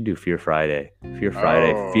 man. We should do Fear Friday.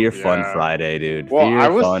 Fun Friday, dude. Well, I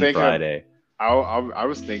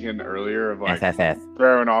was thinking earlier of like FFF.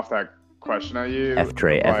 throwing off that question at you.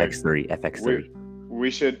 F-Tray, like, FX3.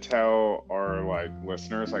 We should tell our like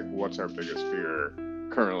listeners like what's our biggest fear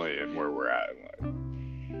currently and where we're at in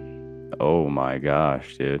life. Oh my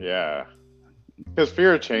gosh, dude. Yeah. Because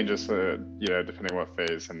fear changes, depending what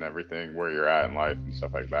phase and everything, where you're at in life and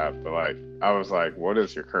stuff like that. But like, I was like, what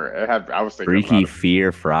is your current? I was thinking Freaky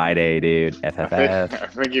Fear Friday, dude. FFF. I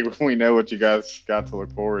think we know what you guys got to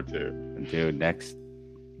look forward to. Dude, next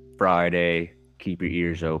Friday, keep your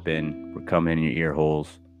ears open. We're coming in your ear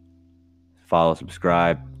holes. Follow,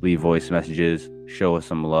 subscribe, leave voice messages, show us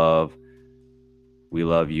some love. We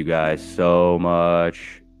love you guys so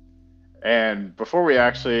much. And before we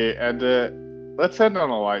actually end it, let's end on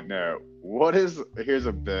a light note. Here's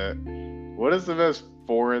a bit. What is the most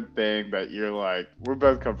foreign thing that you're like, we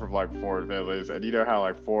both come from like foreign families, and you know how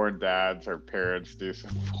like foreign dads or parents do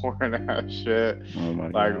some foreign ass shit? Oh my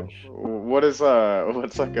gosh. What's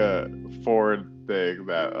like a foreign thing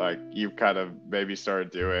that like you kind of maybe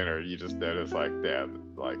started doing, or you just noticed like,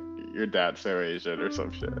 damn, like your dad's so Asian or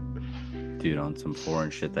some shit? Dude, on some foreign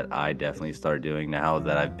shit that I definitely started doing now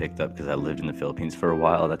that I've picked up because I lived in the Philippines for a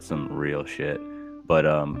while. That's some real shit. But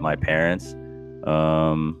my parents,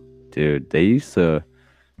 dude, they used to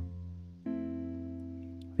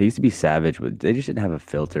be savage, but they just didn't have a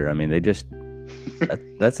filter. I mean, they just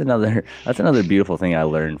that's another beautiful thing I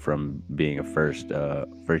learned from being a first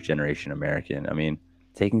generation American. I mean,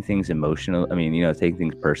 taking things taking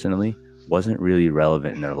things personally wasn't really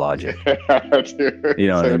relevant in their logic. Dude, you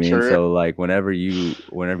know what I mean? True. So like whenever you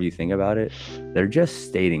think about it, they're just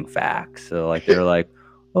stating facts. So like they're like,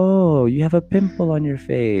 oh, you have a pimple on your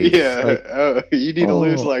face. Yeah. Like, you need to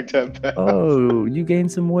lose like 10 pounds. Oh, you gained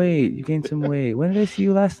some weight. When did I see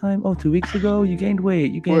you last time? Oh, 2 weeks ago. You gained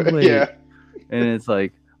weight. Yeah. And it's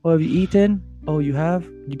like, oh, have you eaten? Oh, you have?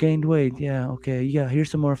 You gained weight. Yeah. Okay. Yeah. Here's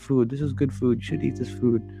some more food. This is good food. You should eat this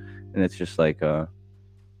food. And it's just like,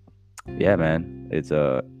 yeah, man, it's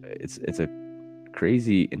a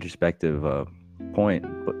crazy introspective point,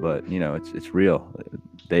 but it's real.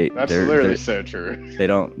 That's literally so true.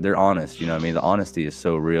 They're honest, you know what I mean? The honesty is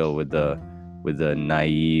so real with the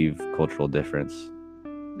naive cultural difference.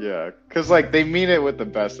 Yeah, because like they mean it with the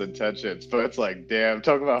best intentions, but it's like, damn,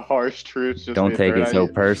 talk about harsh truths just Don't being take thrown it at so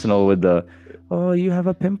you. personal with the, oh, you have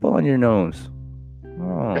a pimple on your nose.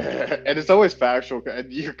 Oh, And it's always factual,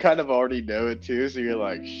 and you kind of already know it too, so you're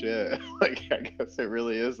like, shit, like I guess it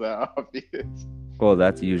really is that obvious. well,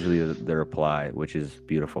 that's usually the reply, which is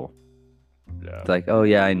beautiful. Yeah, It's like, oh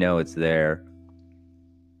yeah, I know it's there,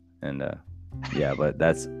 and yeah, but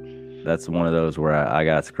that's one of those where I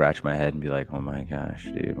gotta scratch my head and be like, oh my gosh,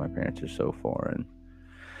 dude, my parents are so foreign.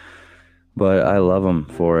 But I love them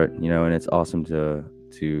for it, and it's awesome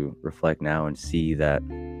to reflect now and see that,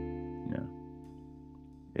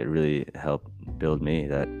 it really helped build me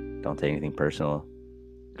that don't take anything personal,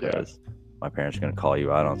 yeah. because my parents are gonna call you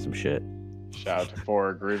out on some shit. Shout out to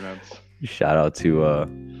Four Agreements. Shout out to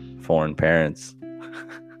foreign parents.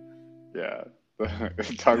 Yeah,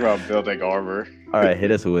 talk about building armor. All right,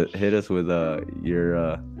 hit us with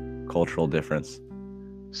your cultural difference.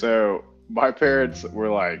 So my parents were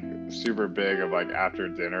like super big of like after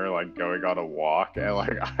dinner, like going on a walk, and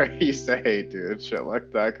like I used to hate doing shit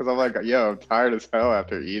like that because I'm like, yo, I'm tired as hell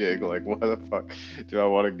after eating. Like, what the fuck do I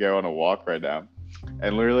want to go on a walk right now?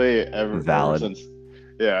 And literally ever since,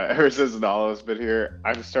 yeah, ever since Nala's been here,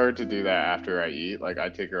 I've started to do that after I eat. Like I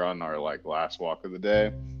take her on our like last walk of the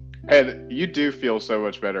day. And you do feel so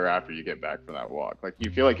much better after you get back from that walk. Like you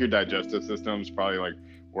feel like your digestive system's probably like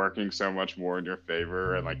working so much more in your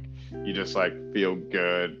favor, and like you just like feel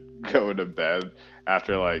good going to bed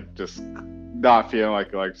after like just not feeling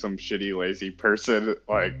like some shitty lazy person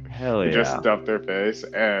like Hell who just yeah, stuffed their face.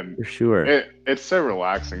 And for sure. it's so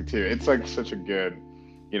relaxing too. It's like such a good,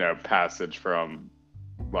 passage from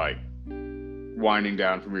like winding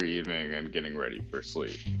down from your evening and getting ready for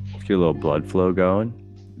sleep. Get your little blood flow going.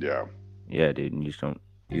 Yeah. Yeah, dude. And you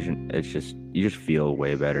just feel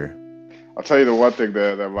way better. I'll tell you the one thing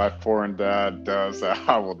that my foreign dad does that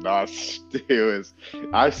I will not do is,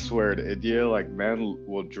 I swear to India, like men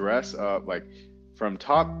will dress up like from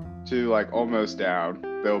top to like almost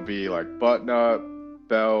down. They'll be like button up,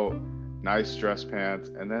 belt, nice dress pants,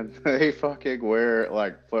 and then they fucking wear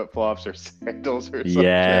like flip flops or sandals or some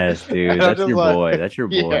Yes, shit. dude. And That's your boy. That's your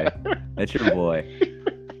boy. Yeah. That's your boy.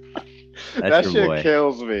 That your shit boy.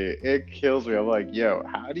 kills me. It kills me. I'm like, yo,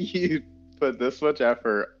 how do you put this much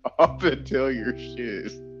effort up until your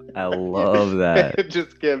shoes? I love that.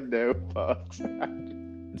 Just give no fucks.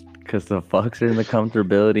 Because the fucks are in the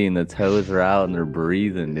comfortability and the toes are out and they're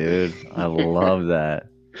breathing, dude. I love that.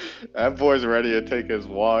 That boy's ready to take his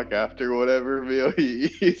walk after whatever meal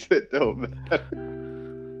he eats. It don't matter.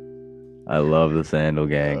 I love the sandal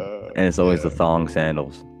gang. And it's always yeah. the thong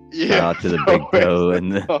sandals. Yeah, Shout out to the big toe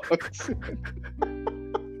and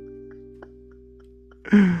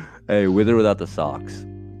Hey, with or without the socks?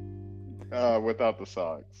 Without the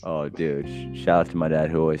socks. Oh, dude. Shout out to my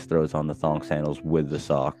dad who always throws on the thong sandals with the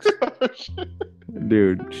socks.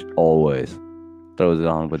 Dude, always throws it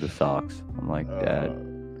on with the socks. I'm like, Dad. Yeah.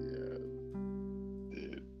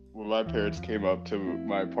 Dude, when my parents came up to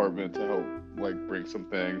my apartment to help like bring some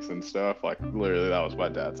things and stuff, like literally that was my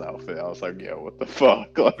dad's outfit. I was like, yo, what the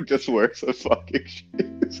fuck? Like, just wear some fucking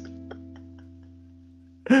shoes.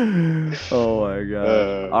 Oh my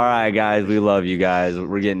god. All right, guys, we love you guys.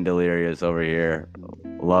 We're getting delirious over here.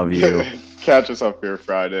 Love you. Catch us on Fear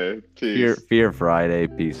Friday. Peace. Fear Friday.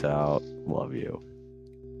 Peace out. Love you.